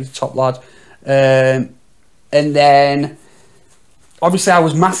 Yeah. He's a top lad. And then, obviously, I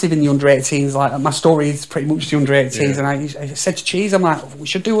was massive in the under 18s. Like, my story is pretty much the under 18s. And I said to Cheese, I'm like, we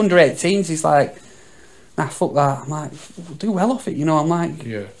should do under 18s. He's like, nah, fuck that. I'm like, we'll do well off it, you know. I'm like,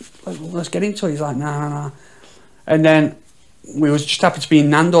 yeah, let's get into it. He's like, nah. And then we was just happened to be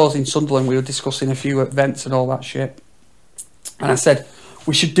in Nando's in Sunderland. We were discussing a few events and all that shit. And I said,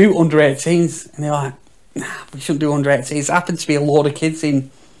 we should do under 18s. And they're like, nah, we shouldn't do under 18s. There happened to be a load of kids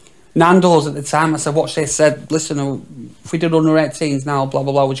in Nando's at the time. I said, watch this. I said, listen, if we did under 18s now, blah,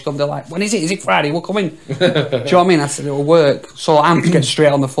 blah, blah, would you come? They're like, when is it? Is it Friday? We'll come in. Do you know what I mean? I said, it'll work. So Ant gets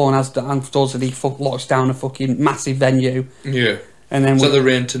straight on the phone as does that he locks down a fucking massive venue. Yeah. And then the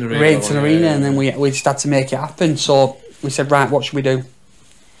Rainton Arena. And then we just had to make it happen. So we said, right, what should we do?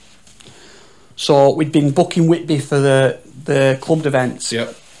 So we'd been booking Whitby for the clubbed events.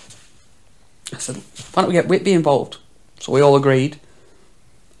 Yep. I said, why don't we get Whitby involved? So we all agreed.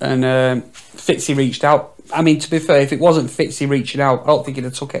 And Fitzy reached out. I mean, to be fair, if it wasn't Fitzy reaching out, I don't think he'd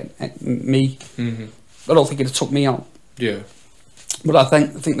have took me. Mm-hmm. I don't think he'd have took me on. Yeah. But I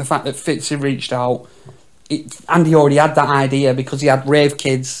think the fact that Fitzy reached out, Andy already had that idea because he had Rave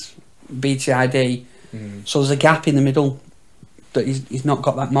Kids, BTID. So there's a gap in the middle that he's not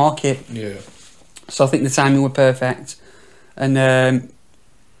got that market. Yeah. So I think the timing were perfect. And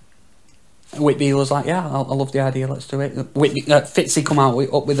Whitby was like, yeah, I love the idea, let's do it. Fitzy come out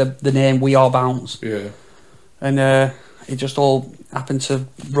up with the name We Are Bounce. Yeah. And it just all happened to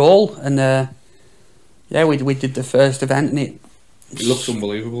roll. And we did the first event and it looks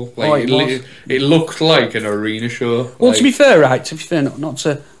unbelievable. Like it looked like an arena show. Well, to be fair, not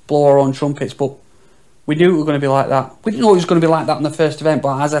to blow our own trumpets, but we knew it was going to be like that. We didn't know it was going to be like that in the first event,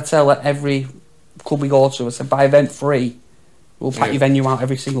 but as I tell at every club we go to, I said, by event 3, we'll pack your venue out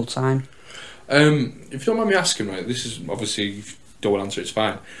every single time. If you don't mind me asking, right, this is obviously, if you don't want to answer, it's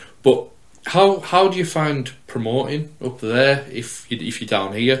fine. But how do you find promoting up there if you're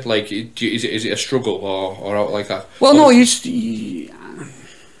down here? Like, is it a struggle or out like that? Well, no, you see,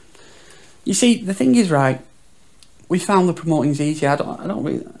 the thing is, right, we found the promoting's easy. I don't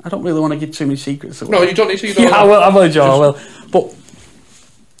really want to give too many secrets away. No, you don't need to. You yeah, I will, Joe. I will. But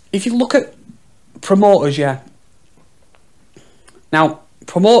if you look at promoters, yeah. Now,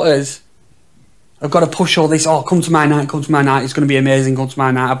 promoters have got to push all this. Oh, come to my night. It's going to be amazing. Come to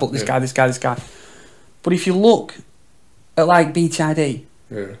my night. I booked this guy. But if you look at like BTID,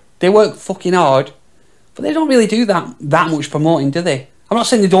 they work fucking hard, but they don't really do that much promoting, do they? I'm not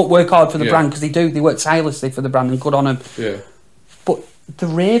saying they don't work hard for the brand, because they do. They work tirelessly for the brand, and good on them. Yeah. But the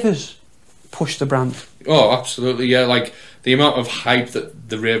ravers push the brand. Oh, absolutely, yeah. Like, the amount of hype that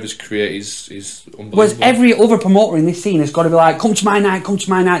the ravers create is unbelievable. Whereas every other promoter in this scene has got to be like, come to my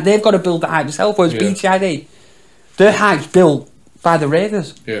night. They've got to build the hype themselves. Whereas BTID, their hype's built by the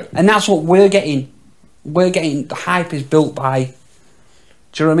ravers. Yeah. And that's what we're getting. The hype is built by...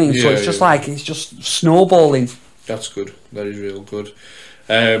 Do you know what I mean? So it's just like, it's just snowballing. That's good. That is real good.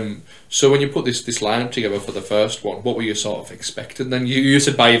 So when you put this lineup together for the first one, what were you sort of expecting? Then you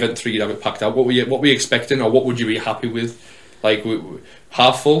said by event 3 you'd have it packed out. What were you expecting, or what would you be happy with? Like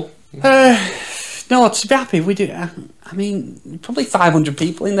half full? No, to be happy, we do. I mean, probably 500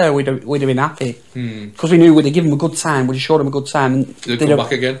 people in there. We'd have been happy because we knew we'd have given them a good time. We'd have showed them a good time, and they'd come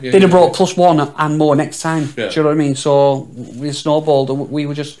back again. Yeah, they'd have brought +1 and more next time. Yeah. Do you know what I mean? So we snowballed. We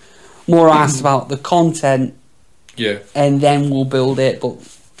were just more asked about the content. Yeah. And then we'll build it. But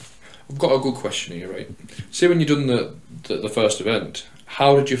I've got a good question here, right? See, when you done the first event,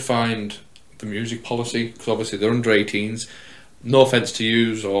 how did you find the music policy? Because obviously they're under 18s. No offence to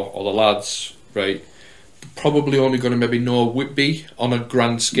yous or the lads, right? Probably only going to maybe know Whitby on a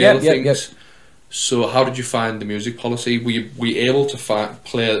grand scale of things. Yep. So how did you find the music policy? Were you able to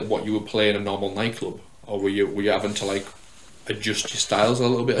play what you would play in a normal nightclub, or were you having to, like, adjust your styles a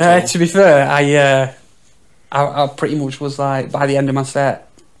little bit at all? To be fair, I pretty much was like, by the end of my set,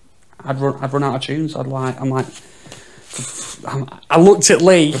 I'd run out of tunes. I looked at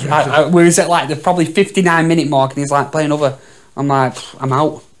Lee. We was at like the probably 59-minute mark, and he's like playing over. I'm like, I'm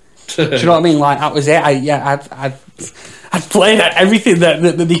out. Do you know what I mean? Like that was it. I'd played at everything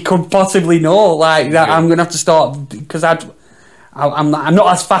that they could possibly know. Like that, I'm gonna have to start because I'm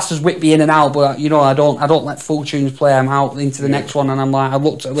not as fast as Whitby in and out, but you know I don't let full tunes play. I'm out into the next one, and I'm like, I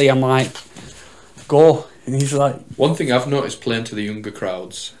looked at Lee. I'm like, go. And he's like... One thing I've noticed playing to the younger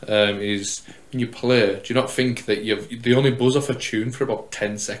crowds is when you play, do you not think that they only buzz off a tune for about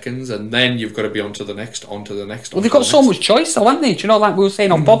 10 seconds and then you've got to be on to the next. Well, they've got so much choice though, haven't they? Do you know, like we were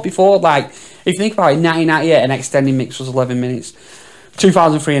saying on Bob before, like, if you think about it, 1998 an extended mix was 11 minutes.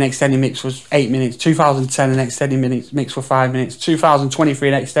 2003 an extended mix was 8 minutes. 2010 an extended mix was 5 minutes. 2023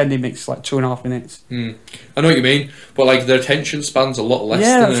 an extended mix like 2.5 minutes. I know what you mean, but like their attention span's a lot less.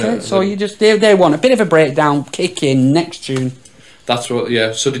 Yeah, that's it. So you just they want a bit of a breakdown, kick in, next tune. That's what.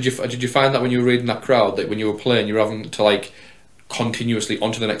 Yeah. So did you find that when you were reading that crowd that when you were playing you were having to like continuously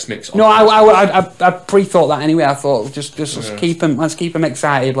onto the next mix? No, I pre-thought that anyway. I thought just keep them. Let's keep them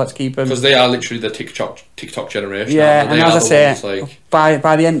excited. Let's keep them because they are literally the TikTok generation. Yeah, and as I say, like...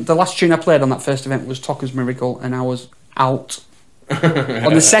 by the end, the last tune I played on that first event was Tocker's Miracle, and I was out.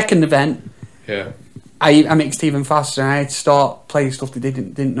 On the second event, I mixed even faster, and I had to start playing stuff they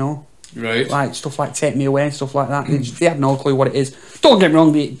didn't know. Right, like stuff like Take Me Away, stuff like that. They had no clue what it is. Don't get me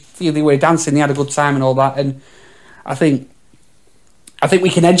wrong, they were dancing, they had a good time and all that, and I think we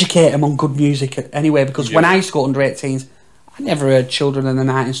can educate them on good music anyway, because when I used to go under 18s, I never heard Children of the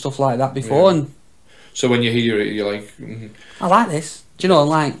Night and stuff like that before. Yeah. And so when you hear it, you're like, I like this. Do you know,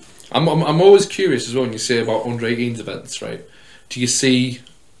 like... I'm always curious as well when you say about under 18s events, right? Do you see,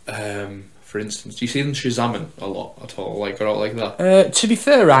 for instance, do you see them Shazamming a lot at all, like, or out like that? To be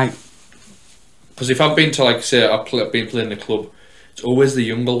fair, right... Because if I've been to, like, say, I've been playing in a club, it's always the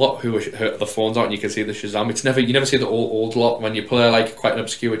younger lot who have the phones out and you can see the Shazam. You never see the old lot when you play like quite an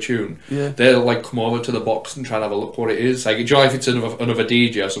obscure tune. Yeah. They'll like come over to the box and try and have a look what it is. Like, if it's another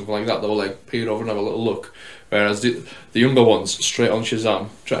DJ or something like that, they'll like peer over and have a little look. Whereas the younger ones straight on Shazam,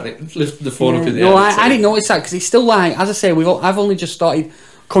 trying to lift the phone up in the air. No, I didn't notice that because it's still like, as I say, I've only just started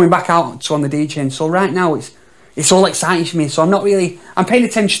coming back out to on the DJing. So right now it's all exciting for me. So I'm paying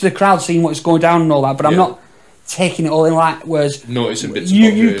attention to the crowd, seeing what's going down and all that, but I'm not taking it all in, like, whereas noticing bits.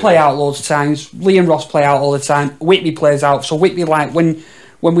 You play out loads of times. Lee and Ross play out all the time. Whitby plays out. So Whitby, like when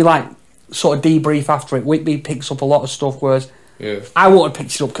we like sort of debrief after it, Whitby picks up a lot of stuff. Whereas I won't have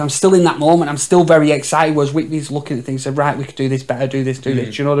picked it up because I'm still in that moment. I'm still very excited. Whereas Whitby's looking at things and said, right, we could do this better, do this. Do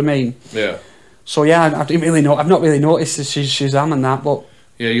you know what I mean? Yeah. So yeah, I didn't really know. I've not really noticed the Shazam and that, but.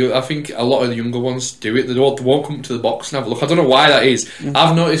 Yeah, I think a lot of the younger ones do it. They won't come to the box and have a look. I don't know why that is.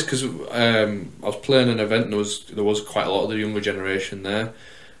 I've noticed because I was playing an event and there was quite a lot of the younger generation there,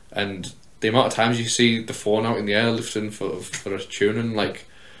 and the amount of times you see the phone out in the air lifting for a tune, and like,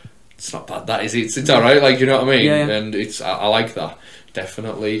 it's not bad. That is it. It's all right. Like, you know what I mean? Yeah. And I like that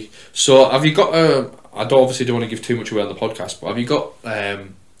definitely. So have you got? I don't want to give too much away on the podcast, but have you got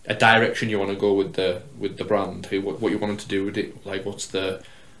a direction you want to go with the brand? What you wanted to do with it? Like, what's the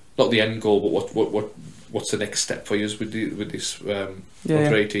not the end goal, but what's the next step for you with this under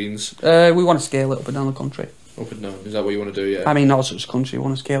 18s? We want to scale it up and down the country. Up and down, is that what you want to do? Yeah. I mean, not such a country. We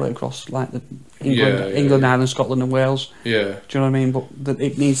want to scale it across like the England, Ireland, Scotland, and Wales. Yeah. Do you know what I mean? But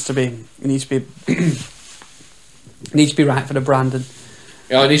it needs to be it needs to be right for the brand, and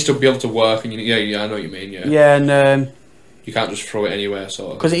it needs to be able to work. And I know what you mean. Yeah. Yeah, and. You can't just throw it anywhere,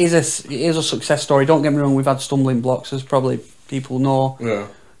 sort of. Because it is a success story. Don't get me wrong, we've had stumbling blocks, as probably people know. Yeah.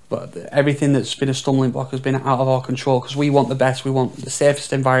 But everything that's been a stumbling block has been out of our control because we want the best. We want the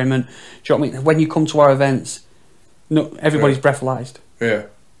safest environment. Do you know what I mean? When you come to our events, everybody's breathalyzed. Yeah.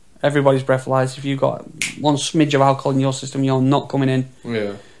 Everybody's breathalyzed. If you've got one smidge of alcohol in your system, you're not coming in. Yeah.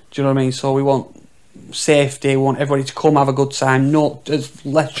 Do you know what I mean? So we want safety. We want everybody to come have a good time. As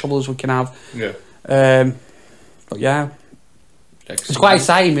less trouble as we can have. Yeah. But yeah. It's quite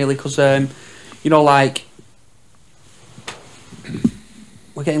exciting, really, because like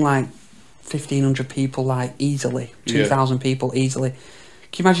we're getting like 1,500 people, like easily, 2,000 people easily.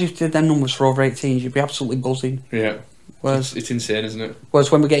 Can you imagine if you did them numbers for over 18s? You'd be absolutely buzzing. Yeah, whereas it's insane, isn't it?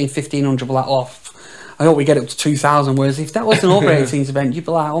 Whereas when we're getting 1,500, we're like, I hope we get up to 2,000. Whereas if that was an over 18s event, you'd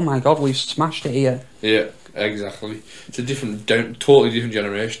be like, oh my god, we've smashed it here. Yeah. Exactly. It's a totally different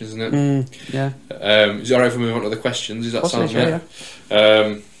generation, isn't it? Yeah. Is it alright if we move on to the questions? Does that sound yeah.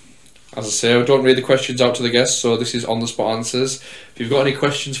 As I say, I don't read the questions out to the guests, so this is on the spot answers. If you've got any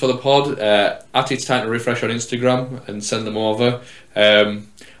questions for the pod, at It's Time to Refresh on Instagram and send them over.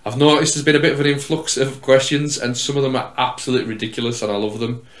 I've noticed there's been a bit of an influx of questions, and some of them are absolutely ridiculous, and I love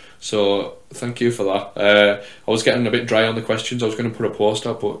them. So thank you for that. I was getting a bit dry on the questions. I was going to put a post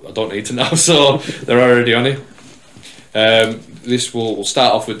up, but I don't need to now, so they're already on it. We'll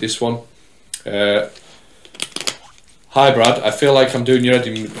start off with this one. Hi Brad, I feel like I'm doing your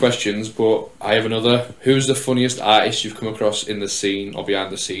editing with questions, but I have another. Who's the funniest artist you've come across in the scene or behind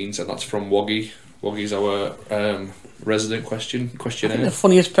the scenes? And that's from Woggy. Woggy's our resident questionnaire. I think the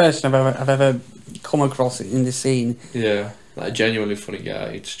funniest person I've ever come across in the scene. Yeah, like a genuinely funny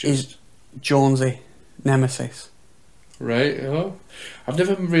guy. It's just is Jonesy, Nemesis. Right. Oh, I've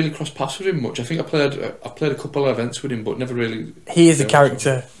never really crossed paths with him much. I think I played a couple of events with him, but never really. He is a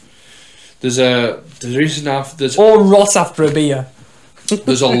character. There's or Ross after a beer.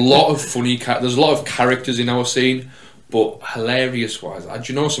 There's a lot of there's a lot of characters in our scene, but hilarious wise, do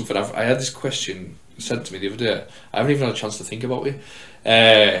you know something? I had this question sent to me the other day. I haven't even had a chance to think about it.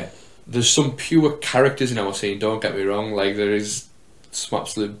 There's some pure characters in our scene. Don't get me wrong. Like there is some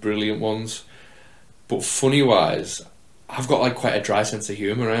absolutely brilliant ones, but funny wise, I've got like quite a dry sense of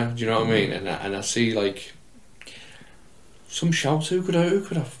humour. Do you know what I mean? And I see like. Some shouts who could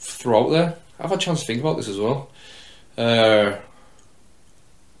I throw out there? I've had a chance to think about this as well. I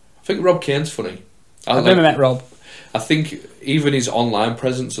think Rob Kane's funny. I've never met Rob. I think even his online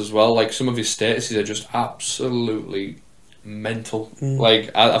presence as well, like some of his statuses are just absolutely mental. Like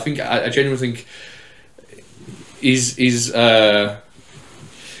I genuinely think he's if there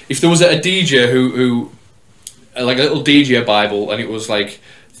was a DJ who like a little DJ Bible, and it was like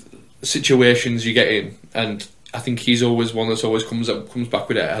situations you get in, and I think he's always one that's always comes back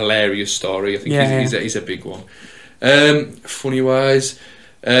with a hilarious story. I think he's a big one. Funny wise,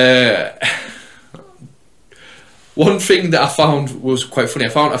 one thing that I found was quite funny. I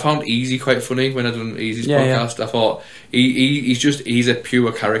found Easy quite funny when I done Easy's podcast. I thought he's a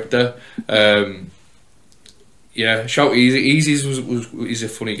pure character. Shout Easy. He's a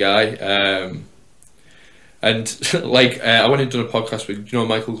funny guy. And like I went and done a podcast with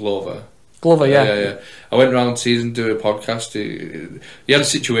Michael Glover. Yeah. I went around seeing him do a podcast. He had a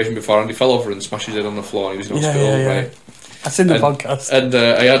situation before, and he fell over and smashed his head on the floor, and he was in hospital. Right? I've seen the podcast. And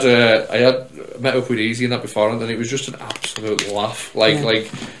I had met up with Easy and that before, and then it was just an absolute laugh. Like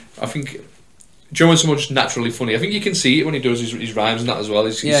I think Joe is someone just naturally funny. I think you can see it when he does his rhymes and that as well.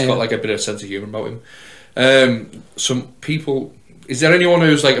 He's got like a bit of sense of humour about him. Some people. Is there anyone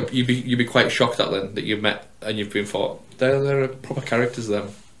who's like you'd be quite shocked at then that you've met and you've been thought they're proper characters them?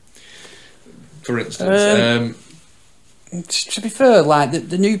 For instance, to be fair, like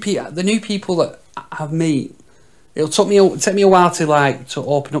the new people that I meet, it'll take me a while to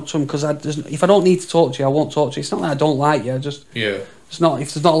open up to them, because if I don't need to talk to you, I won't talk to you. It's not that I don't like you. It's not.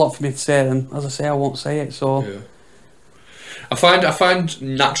 If there's not a lot for me to say, then as I say, I won't say it. So I find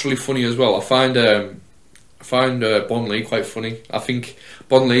naturally funny as well. I find Bon Lee quite funny. I think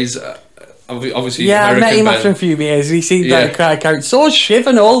Bon Lee's. Obviously, I American met him Ben. after a few years. He seemed like a character. So Shiv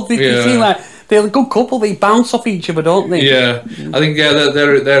and all. They seem like they're a good couple. They bounce off each other, don't they? Yeah, I think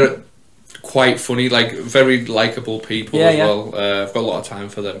they're quite funny, like very likable people as well. I've got a lot of time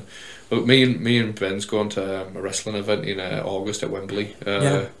for them. But me and Ben's going to a wrestling event in August at Wembley.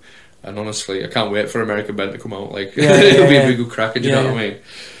 And honestly, I can't wait for American Ben to come out. Like it'll be a big good crack. Do you know what I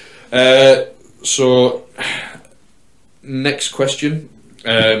mean? So next question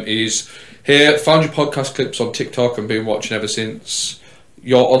is. Here, found your podcast clips on TikTok and been watching ever since.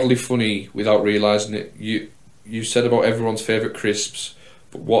 You're oddly funny without realising it. You said about everyone's favourite crisps,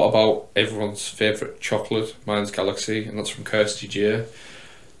 but what about everyone's favourite chocolate? Mine's Galaxy, and that's from Kirsty J.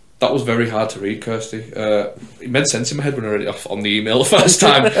 That was very hard to read, Kirsty. It made sense in my head when I read it off on the email the first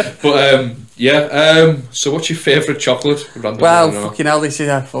time. But so what's your favourite chocolate? Fucking hell, this is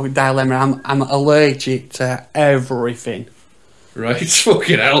a fucking dilemma. I'm allergic to everything. Right,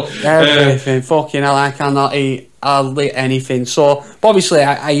 fucking hell. Everything, fucking hell, I cannot eat hardly anything. So, obviously,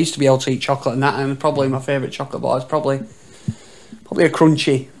 I used to be able to eat chocolate and that, and probably my favourite chocolate bar is probably a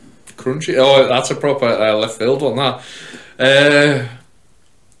crunchy. Crunchy? Oh, that's a proper left field one, that.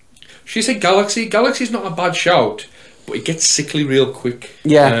 She said Galaxy. Galaxy's not a bad shout, but it gets sickly real quick.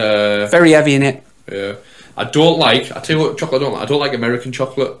 Yeah, very heavy in it. Yeah. I tell you what chocolate I don't like. I don't like American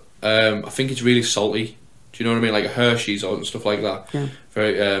chocolate. I think it's really salty. Do you know what I mean? Like Hershey's and stuff like that. Yeah.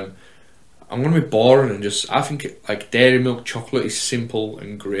 Very. I'm gonna be boring and I think like dairy milk chocolate is simple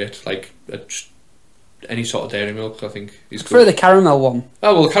and great. Like any sort of dairy milk. I think is For good. the caramel one.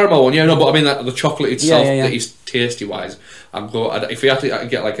 Oh well, the caramel one, yeah, no, but I mean like, the chocolate itself, Yeah. that is tasty wise. If we had to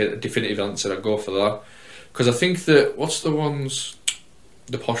get like a definitive answer, I'd go for that because I think that what's the ones,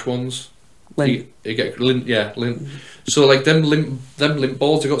 the posh ones. Lint. You get lint, yeah, lint. So like them lint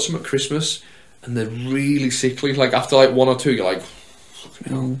balls, I got some at Christmas, and they're really sickly. Like after like one or two, you're like,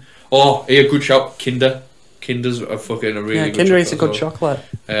 fucking hell. Oh, here, good shout, Kinder. Kinder's are fucking a really good Kinder is a good chocolate.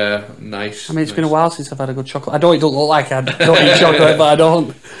 chocolate. Nice. I mean, it's been a while since I've had a good chocolate. I don't. It don't look like I don't eat chocolate, but I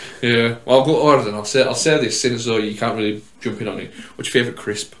don't. Yeah. Well, I'll go order then. I'll say this since though you can't really jump in on it. What's your favourite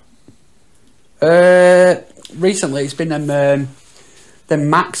crisp? Recently, it's been them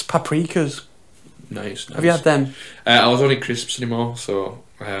Max Paprikas. Nice. Have you had them? I was only crisps anymore, so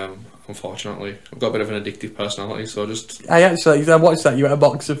unfortunately, I've got a bit of an addictive personality, so I just. I watched that. You had a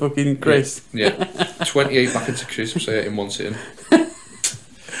box of fucking crisps. Yeah. 28 packets of crisps in one sitting.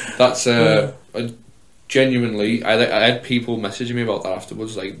 That's genuinely. I had people messaging me about that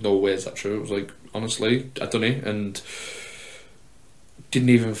afterwards. Like, no way is that true. It was like, honestly, I'd done it and didn't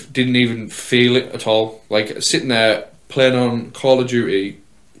even feel it at all. Like sitting there playing on Call of Duty.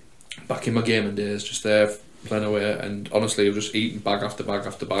 Back in my gaming days, just there playing away, and honestly, I was just eating bag after bag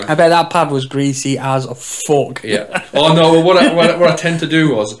after bag. I bet that pad was greasy as a fuck. Yeah. Oh no. What I tend to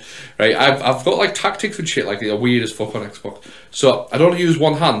do was, right. I've got like tactics and shit like they're weird as fuck on Xbox. So I'd only use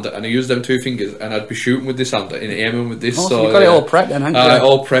one hand and I use them two fingers, and I'd be shooting with this hand and aiming with this. Oh, so you've got it all prepped then, haven't you?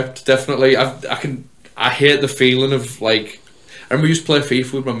 All prepped, definitely. I hate the feeling of like. I remember I used to play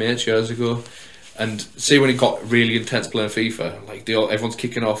FIFA with my mates years ago. And see when it got really intense playing FIFA, like everyone's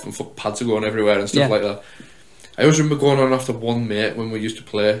kicking off and pads are going everywhere and stuff like that. I always remember going on after one mate when we used to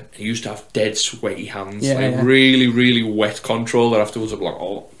play. He used to have dead sweaty hands, really, really wet controller. Afterwards, I'm like,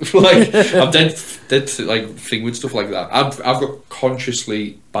 oh, like I'm dead like thing with stuff like that. I've got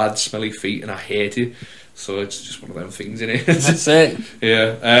consciously bad, smelly feet, and I hate it. So it's just one of them things, innit? That's it.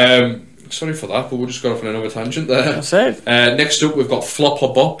 Yeah. Sorry for that, but we'll just go off on another tangent there. That's it. Next up, we've got Flop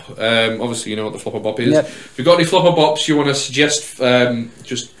or Bop. Obviously, you know what the Flop or Bop is. Yep. If you've got any Flop or Bops you want to suggest,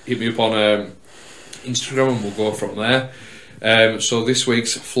 just hit me up on Instagram and we'll go from there. So this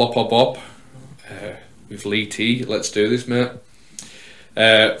week's Flop or Bop with Lee T. Let's do this, mate.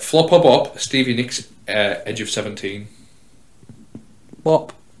 Flop or Bop, Stevie Nicks, Edge of 17.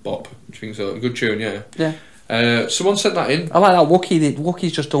 Bop. Bop. Do you think so? Good tune, yeah. Yeah. Someone sent that in. I like that Wookie.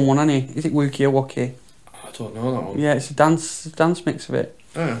 Wookie's just done one, hasn't he? Is it Wookie or Wookie? I don't know that one. Yeah, it's a dance mix of it.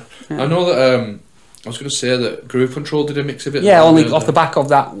 Yeah. I know that. I was going to say that Groove Control did a mix of it. Yeah, only off the back of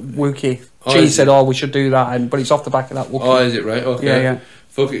that Wookie. Oh, She said, "Oh, we should do that," but it's off the back of that Wookie. Oh, is it right? Okay. Yeah.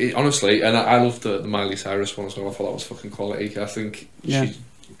 Fuck it, honestly, and I love the Miley Cyrus one as well. I thought that was fucking quality. I think she's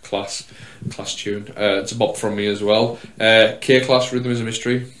class tune. It's a bop from me as well. K-Class, Rhythm is a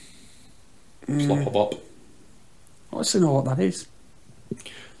Mystery. Flop or Bop. I don't know what that is.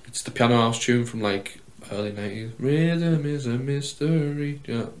 It's the piano house tune from like early 90s. Rhythm is a mystery.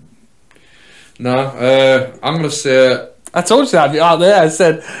 Yeah. Nah, I'm gonna say. I told you that out there. I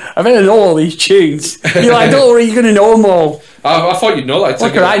said, I better know all these tunes. You're like, don't worry, you're going to know them all. I thought you'd know that.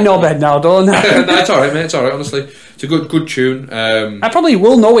 Look, I know bed now, don't I? No, it's alright, mate. It's alright, honestly. It's a good tune. I probably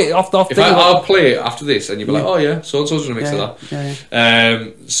will know it off the If I'll play it after this, and you'll be like, oh yeah, so-and-so's in a mix of that. Yeah.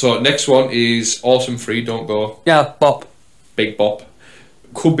 So next one is Awesome Free, Don't Go. Yeah, bop. Big bop.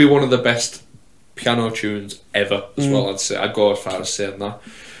 Could be one of the best piano tunes ever as well, I'd say. I'd go as far as saying that.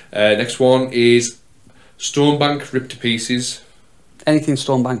 Next one is Stonebank, Ripped to Pieces. Anything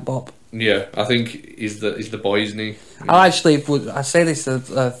Stonebank bop. Yeah, I think is the boy, isn't he? I say this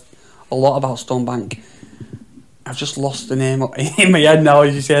a lot about Stonebank. I've just lost the name in my head now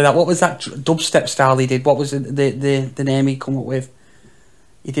as you say that. What was that dubstep style he did? What was the name he come up with?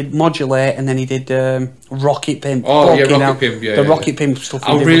 He did Modulate and then he did Rocket Pimp. Oh yeah, Rocket Pimp. Yeah, the Rocket Pimp stuff.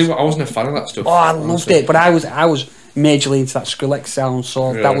 I wasn't a fan of that stuff. Oh, I loved it, but I was majorly into that Skrillex sound,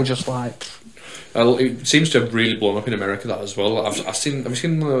 so that was just like. It seems to have really blown up in America, that as well. Have you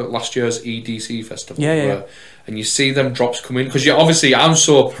seen last year's EDC festival? Yeah. And you see them drops come in because obviously I'm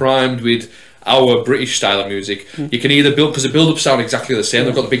so primed with our British style of music. You can either build because the build-ups sound exactly the same.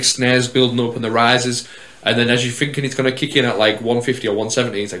 They've got the big snares building up and the rises, and then as you're thinking it's going to kick in at like 150 or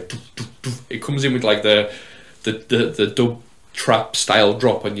 170, it's like doof, doof, doof. It comes in with like the dub trap style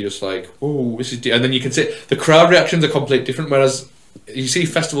drop, and you're just like, oh, this is. And then you can see the crowd reactions are completely different. Whereas you see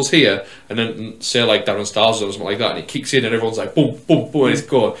festivals here, and then say like Darren Stars or something like that, and it kicks in, and everyone's like boom, boom, boom, and it's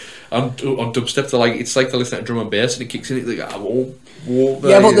going. On dubstep, it's like they're listening to drum and bass, and it kicks in. It's like whoa.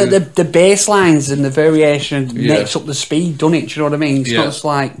 Yeah, but the bass lines and the variation makes up the speed, doesn't it? Do you know what I mean? It's not just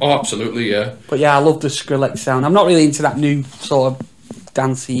like. Oh, absolutely, yeah. But yeah, I love the Skrillex sound. I'm not really into that new sort of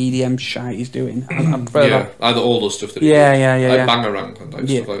dancey EDM shite he's doing. I prefer Yeah, that. either all the stuff that Yeah, he does. yeah, yeah, Like yeah. Bangarang and like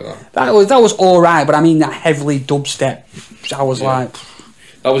Yeah. stuff like that. That was alright, but I mean that heavily dubstep. I was Yeah. like,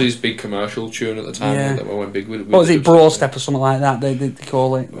 That was his big commercial tune at the time. Yeah. That went big with what was the it, dubstep. Bro Step or something like that? They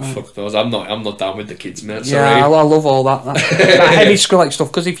call it. Like, Fuck those. I'm not down with the kids, mate. yeah, Sorry. I love all that. That heavy Skrillex stuff.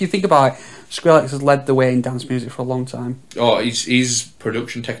 Because if you think about it, Skrillex has led the way in dance music for a long time. Oh, his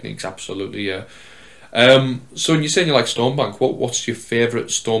production techniques, absolutely, yeah. So when you're saying you like Stonebank, what's your favourite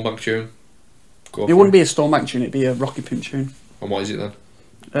Stonebank tune? Go It for wouldn't be a Stonebank tune; it'd be a Rocky Pimp tune. And what is it then?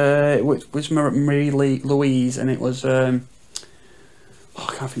 It was Marie Louise, and it was I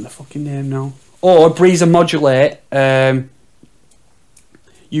can't think of the fucking name now. Or Breeze and Modulate.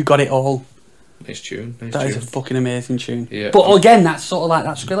 You Got It All. Nice tune. Nice That tune. is a fucking amazing tune. Yeah. But again, that's sort of like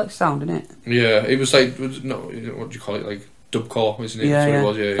that Skrillex sound, isn't it? Yeah, it was like no, what do you call it? Like dubcore, isn't it? Yeah, That's yeah.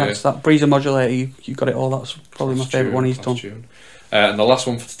 what it was. Yeah, That's that Breeze and Modulate. You Got It All. That's probably my Class favourite tune, one he's class done. tune. And the last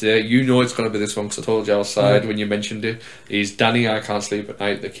one for today, you know it's going to be this one because I told you outside Yeah. when you mentioned it, is Danny I Can't Sleep at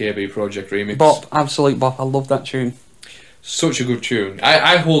Night, the KB Project remix. Bop, absolute bop. I love that tune. Such a good tune.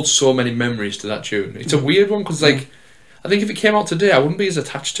 I hold so many memories to that tune. It's a weird one because, like, I think if it came out today, I wouldn't be as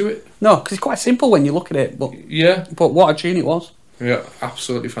attached to it. No, because it's quite simple when you look at it. But Yeah, what a tune it was. yeah,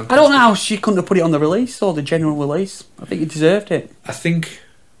 absolutely fantastic. I don't know how she couldn't have put it on the release or the general release. I think it deserved it. I think,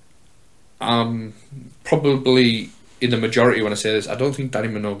 probably in the majority when I say this, I don't think Danny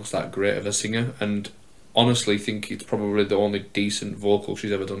Minogue's that great of a singer, and honestly think it's probably the only decent vocal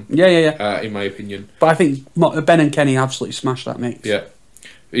she's ever done. Yeah, yeah, yeah. In my opinion. But I think Ben and Kenny absolutely smashed that mix. Yeah,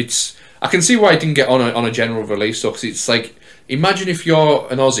 it's. I can see why it didn't get on a general release though, because it's like, imagine if you're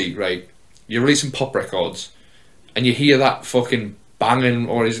an Aussie, right? You're releasing pop records, and you hear that fucking banging,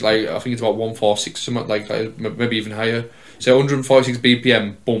 or is it like, I think it's about 146 or something like maybe even higher. So 146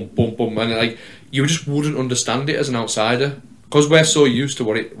 BPM, boom, boom, boom, and like you just wouldn't understand it as an outsider because we're so used to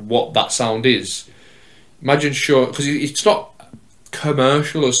what that sound is. Imagine because it's not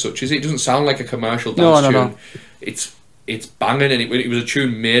commercial as such, is it? It doesn't sound like a commercial dance tune. No. It's banging, and it was a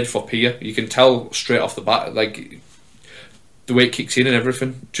tune made for Pia. You can tell straight off the bat, like the way it kicks in and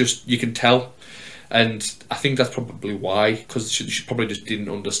everything. Just you can tell, and I think that's probably why, because she probably just didn't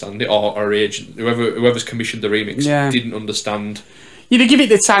understand it, or her agent, whoever's commissioned the remix, didn't understand. You'd have give it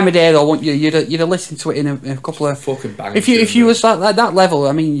the time of day though, wouldn't you? You'd have listened to it in a couple of Fucking banging. If you was at that level,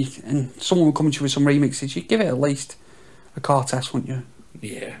 I mean, and someone would come to you with some remixes, you'd give it at least a car test, wouldn't you?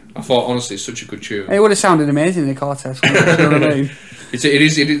 Yeah, I thought honestly it's such a good tune. It would have sounded amazing in a car test. You know what I mean? It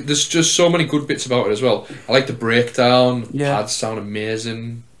is. There's just so many good bits about it as well. I like the breakdown. Yeah. Pads sound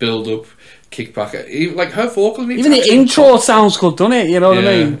amazing. Build up, kick back. Like her vocals. Even the intro sounds good, doesn't it? You know what I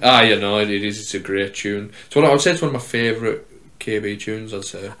mean? Yeah, no, it is. It's a great tune. So I would say it's one of my favourite KB tunes. I'd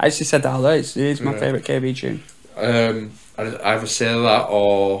say. I actually said that earlier. It is my favourite KB tune. I either say that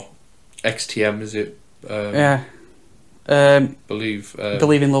or XTM. Is it? Yeah. Believe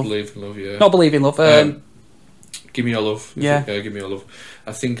in Love. Believe in Love. Yeah. Not Believe in Love. Give Me Your Love. Yeah. Give Me Your Love.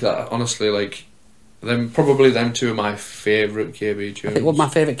 I think that honestly, like, them two are my favourite KB tunes. I think my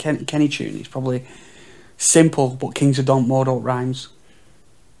favourite Kenny tune is probably simple, but Kings of Donk, More Dope Rhymes.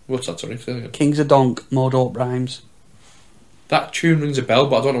 What's that? Sorry, say that again. Kings of Donk, More Dope Rhymes. That tune rings a bell,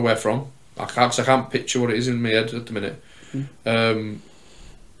 but I don't know where from. I can't picture what it is in my head at the minute. Well,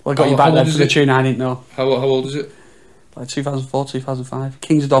 I got you How back old then is for the it? tune I didn't know. How old is it? Like 2004, 2005.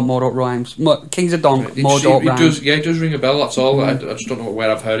 Kings of Donk, More Dope Rhymes. Kings of Donk, More Dope Rhymes. It does ring a bell. That's all. I just don't know where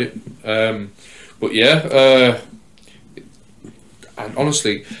I've heard it. But yeah, and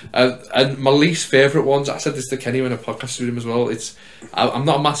honestly, and my least favourite ones. I said this to Kenny when I podcasted with him as well. I'm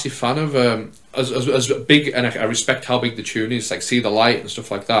not a massive fan of as big, and I respect how big the tune is. Like See the Light and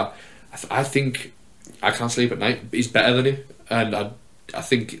stuff like that. I think I Can't Sleep at Night is better than it, and I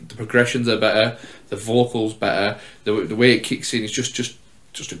think the progressions are better, the vocals better, the way it kicks in is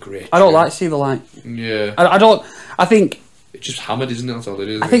just a great. I don't tune. like See the Light. Yeah, I don't. I think. it's just hammered, isn't it? That's all it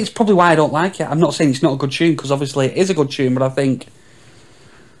is. I think it's probably why I don't like it. I'm not saying it's not a good tune because obviously it is a good tune, but I think.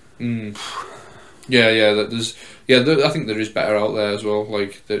 Yeah. I think there is better out there as well.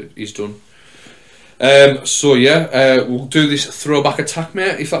 Like that he's done. So yeah, we'll do this throwback attack,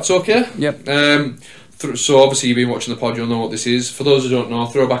 mate, if that's okay. Yep. So obviously you've been watching the pod, you'll know what this is. For those who don't know,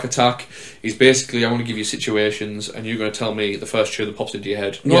 throwback attack is basically I want to give you situations and you're going to tell me the first tune that pops into your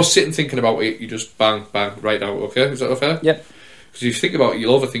head. No Yep. sitting thinking about it, you just bang, bang, right out, okay? Is that fair? Yep. Because if you think about it,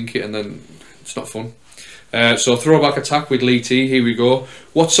 you'll overthink it and then it's not fun. So throwback attack with Lee T, here we go.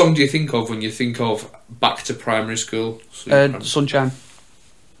 What song do you think of when you think of Back to Primary School? Sunshine.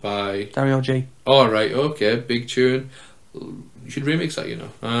 By Dario G. Alright, okay, big tune. You should remix that, you know.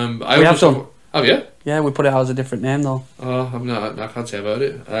 We have done. Oh yeah. Yeah, we put it out as a different name though. Oh, I can't say about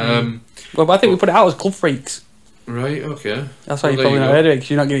it. Well, but I think we put it out as Club Freaks. Right. Okay. That's why Well, you're probably there not you heard of it, because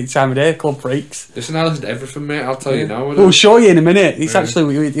you're not getting time of day, Club Freaks. Listen, I listen to everything, mate. I'll tell you now. We'll show you in a minute. It's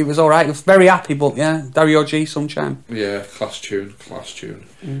actually, it was alright. It was very happy, but yeah, Dario G, Sunshine. Yeah, class tune.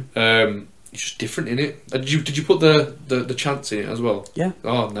 It's just different in it. Did you put the chants in it as well? Yeah.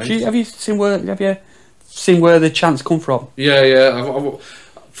 Oh, nice. Have you seen where the chants come from? Yeah.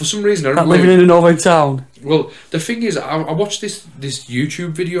 For some reason, I Like remember living in an urban town. Well, the thing is, I watched this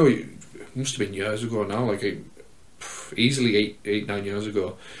YouTube video. It must have been years ago now, like easily 8-9 years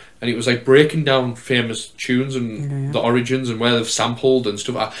ago, and it was like breaking down famous tunes and the origins and where they've sampled and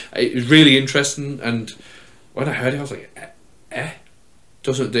stuff. It was really interesting, and when I heard it, I was like,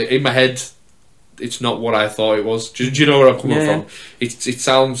 doesn't in my head, it's not what I thought it was. Do you know where I'm coming from? It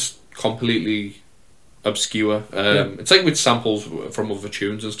sounds completely obscure. It's like with samples from other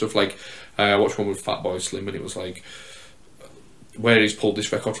tunes and stuff. Like I watched one with Fatboy Slim, and it was like, where he's pulled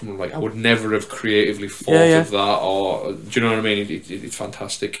this record from, I'm like, I would never have creatively thought of that, or do you know what I mean? It's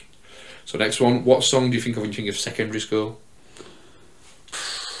fantastic. So next one, what song do you think of when you think of secondary school?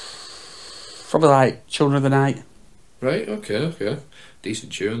 Probably like Children of the Night. Right, okay.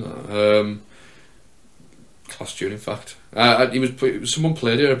 Decent tune, that. Class tune, in fact. Someone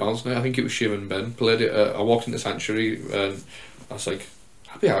played it at a bounce night. I think it was Shiv and Ben played it. I walked into Sanctuary and I was like,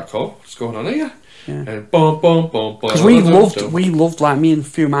 happy hardcore, what's going on here? Yeah. And boom, boom, boom, boom. Because we loved, like me and a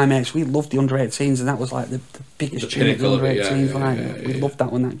few of my mates, we loved the under 18s, and that was like the biggest tune of the under 18s. We loved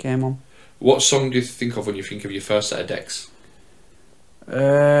that when that came on. What song do you think of when you think of your first set of decks?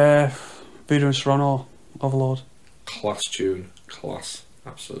 Voodoo and Serrano, Overlord. Class tune, class,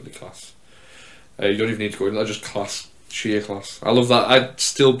 absolutely class. You don't even need to go in there, just class, sheer class. I love that. I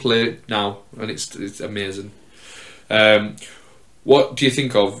still play it now, and it's amazing. What do you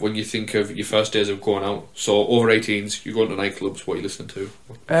think of when you think of your first days of going out? So over 18s, you're going to nightclubs. What are you listening to?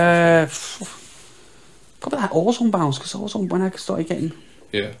 Probably like Ozone Bounce, because Ozone, when I started getting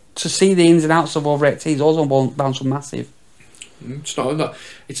to see the ins and outs of over 18s, Ozone Bounce was massive. It's not that.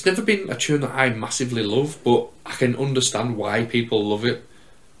 It's never been a tune that I massively love, but I can understand why people love it.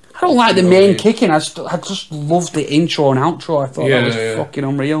 I don't like the main kicking. I just loved the intro and outro. I thought that was fucking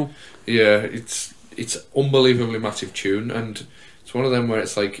unreal. Yeah, it's unbelievably massive tune, and it's one of them where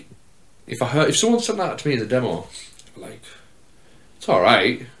it's like, if someone sent that to me as a demo, I'd be like, it's all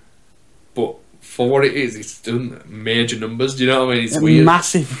right, but for what it is, it's done major numbers. Do you know what I mean? It's weird,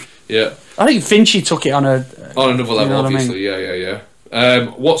 massive. Yeah, I think Finchy took it on another level, obviously. I mean? Yeah.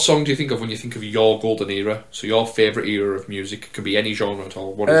 What song do you think of when you think of your golden era? So your favourite era of music. It can be any genre at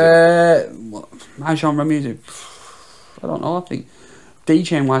all. What is it? My genre of music, I don't know. I think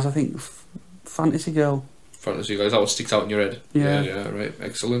DJing wise, I think Fantasy Girl. Fantasy Girl, is that what sticks out in your head? Yeah, right,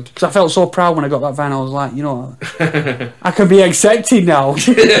 excellent. Because I felt so proud when I got that van. I was like, you know, I can be accepted now.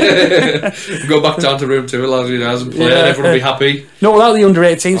 Go back down to room 2, allows you guys and play, and everyone will be happy. No, without the under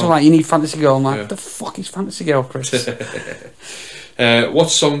 18s, I'm like, you need Fantasy Girl. I'm like, the fuck is Fantasy Girl, Chris?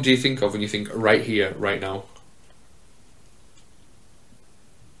 What song do you think of when you think right here, right now?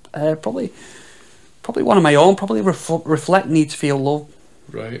 Probably one of my own. Probably Reflect, Need to Feel Love.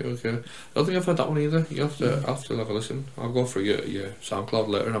 Right, okay. I don't think I've heard that one either. You have to have a listen. I'll go through your SoundCloud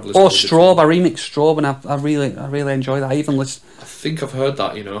later and have a listen. Oh, Strobe. I remixed Strobe, and I really enjoy that. I think I've heard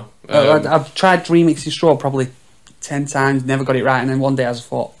that, you know. I've tried remixing Strobe probably 10 times, never got it right, and then one day I just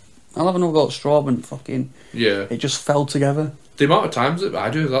thought, I'll have another go at Strobe, and fucking it just fell together. The amount of times that I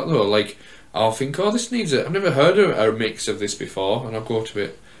do that though, like I'll think, this needs it. I've never heard a mix of this before, and I'll go to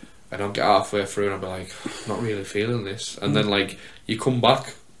it, and I'll get halfway through, and I'll be like, I'm not really feeling this, and then like you come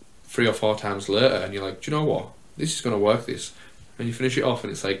back 3 or 4 times later, and you're like, do you know what? This is going to work. This, and you finish it off,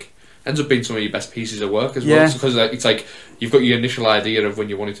 and it's like ends up being some of your best pieces of work as well. Because it's like you've got your initial idea of when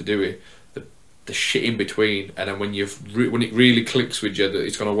you wanted to do it, the shit in between, and then when when it really clicks with you that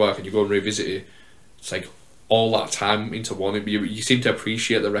it's going to work, and you go and revisit it, it's like all that time into one. You seem to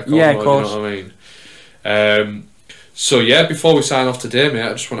appreciate the record more. Of course. You know what I mean? So yeah, before we sign off today, mate,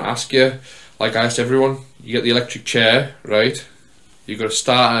 I just want to ask you, like I asked everyone, you get the electric chair, right? You've got a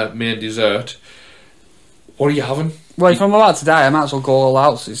starter, main, dessert. What are you having? Well, if I'm about to die, I might as well go all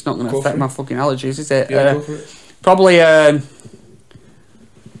out, so it's not going to affect my fucking allergies, is it? Yeah, go for it. Probably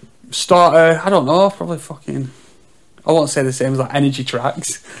starter, I don't know, probably fucking, I won't say the same as like energy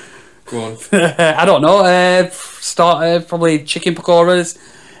tracks. Go on. I don't know, starter, probably chicken pakoras.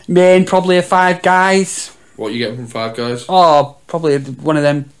 Main, probably a Five Guys. What are you getting from Five Guys? Oh, probably one of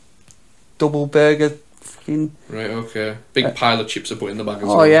them double burger fucking... Right, okay. Big pile of chips to put in the bag as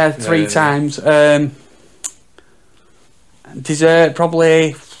well. Oh yeah, 3 times. Dessert,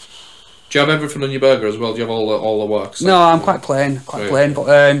 probably... Do you have everything on your burger as well? Do you have all the works? No, I'm quite plain, but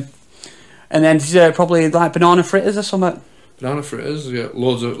and then probably like banana fritters or something. Banana fritters, yeah,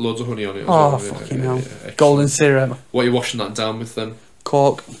 loads of honey on it. As Oh, well. fucking hell! Excellent. Golden syrup, What are you washing that down with then?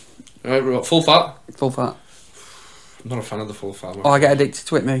 Coke, Right, full fat. full fat. I'm not a fan of the full fat. Oh, I get addicted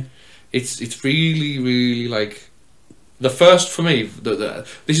to it, me. It's really like the first for me.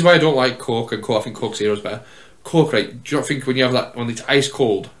 This is why I don't like Coke and Coke. I think Coke Zero's better. Coke, right? Do you not think when you have that when it's ice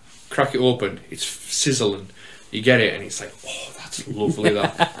cold, crack it open, it's sizzling. You get it, and it's like, oh, that's lovely,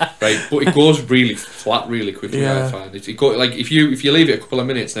 that right. But it goes really flat really quickly. Yeah. I find it go like if you leave it a couple of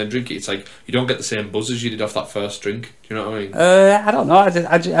minutes and then drink it, it's like you don't get the same buzz as you did off that first drink. Do you know what I mean? I don't know.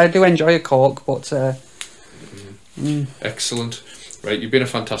 I do enjoy a Coke, but Excellent. Right, you've been a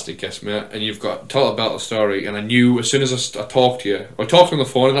fantastic guest, mate, and you've got told about the story. And I knew as soon as I talked to you, I talked on the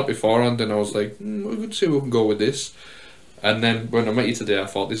phone and that beforehand, and I was like, we could see where we can go with this. And then when I met you today, I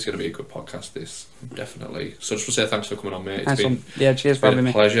thought this is going to be a good podcast. This definitely. So just to say thanks for coming on, mate. It's been cheers for having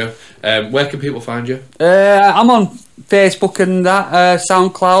me. a pleasure. Where can people find you? I'm on Facebook and that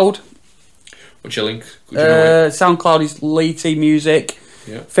SoundCloud. What's your link? Could you know it? SoundCloud is Lee T Music.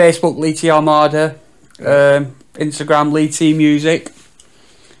 Yeah. Facebook Lee T Armada. Instagram Lee T Music.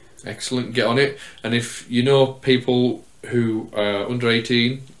 Excellent. Get on it. And if you know people who are under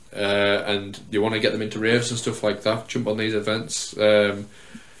 18 and you want to get them into raves and stuff like that, jump on these events. I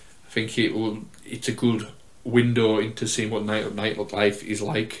think it's a good window into seeing what nightlife is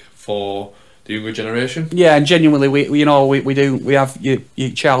like for the younger generation. Yeah, and genuinely, we have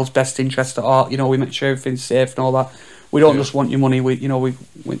your child's best interest at heart. We make sure everything's safe and all that. We don't just want your money. We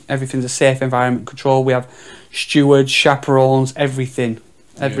everything's a safe environment control. We have stewards, chaperones, everything.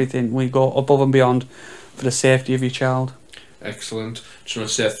 We go above and beyond for the safety of your child. Excellent. Just want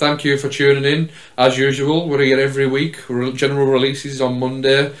to say thank you for tuning in. As usual, we're here every week. General releases on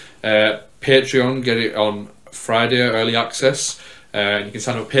Monday. Patreon, get it on Friday, early access. You can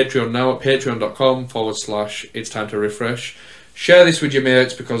sign up Patreon now at patreon.com/it's time to refresh. Share this with your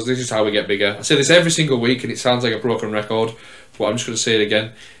mates because this is how we get bigger. I say this every single week and it sounds like a broken record, but I'm just going to say it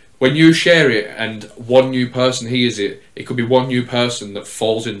again. When you share it and one new person hears it, it could be one new person that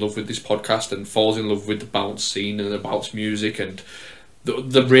falls in love with this podcast and falls in love with the bounce scene and the bounce music and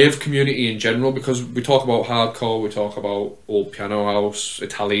the rave community in general, because we talk about hardcore, we talk about old piano house,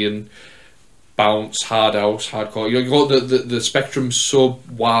 Italian, bounce, hard house, hardcore. You got the spectrum's so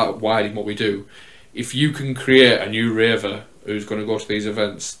wide in what we do. If you can create a new raver who's going to go to these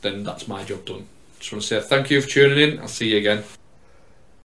events, then that's my job done. Just want to say thank you for tuning in. I'll see you again.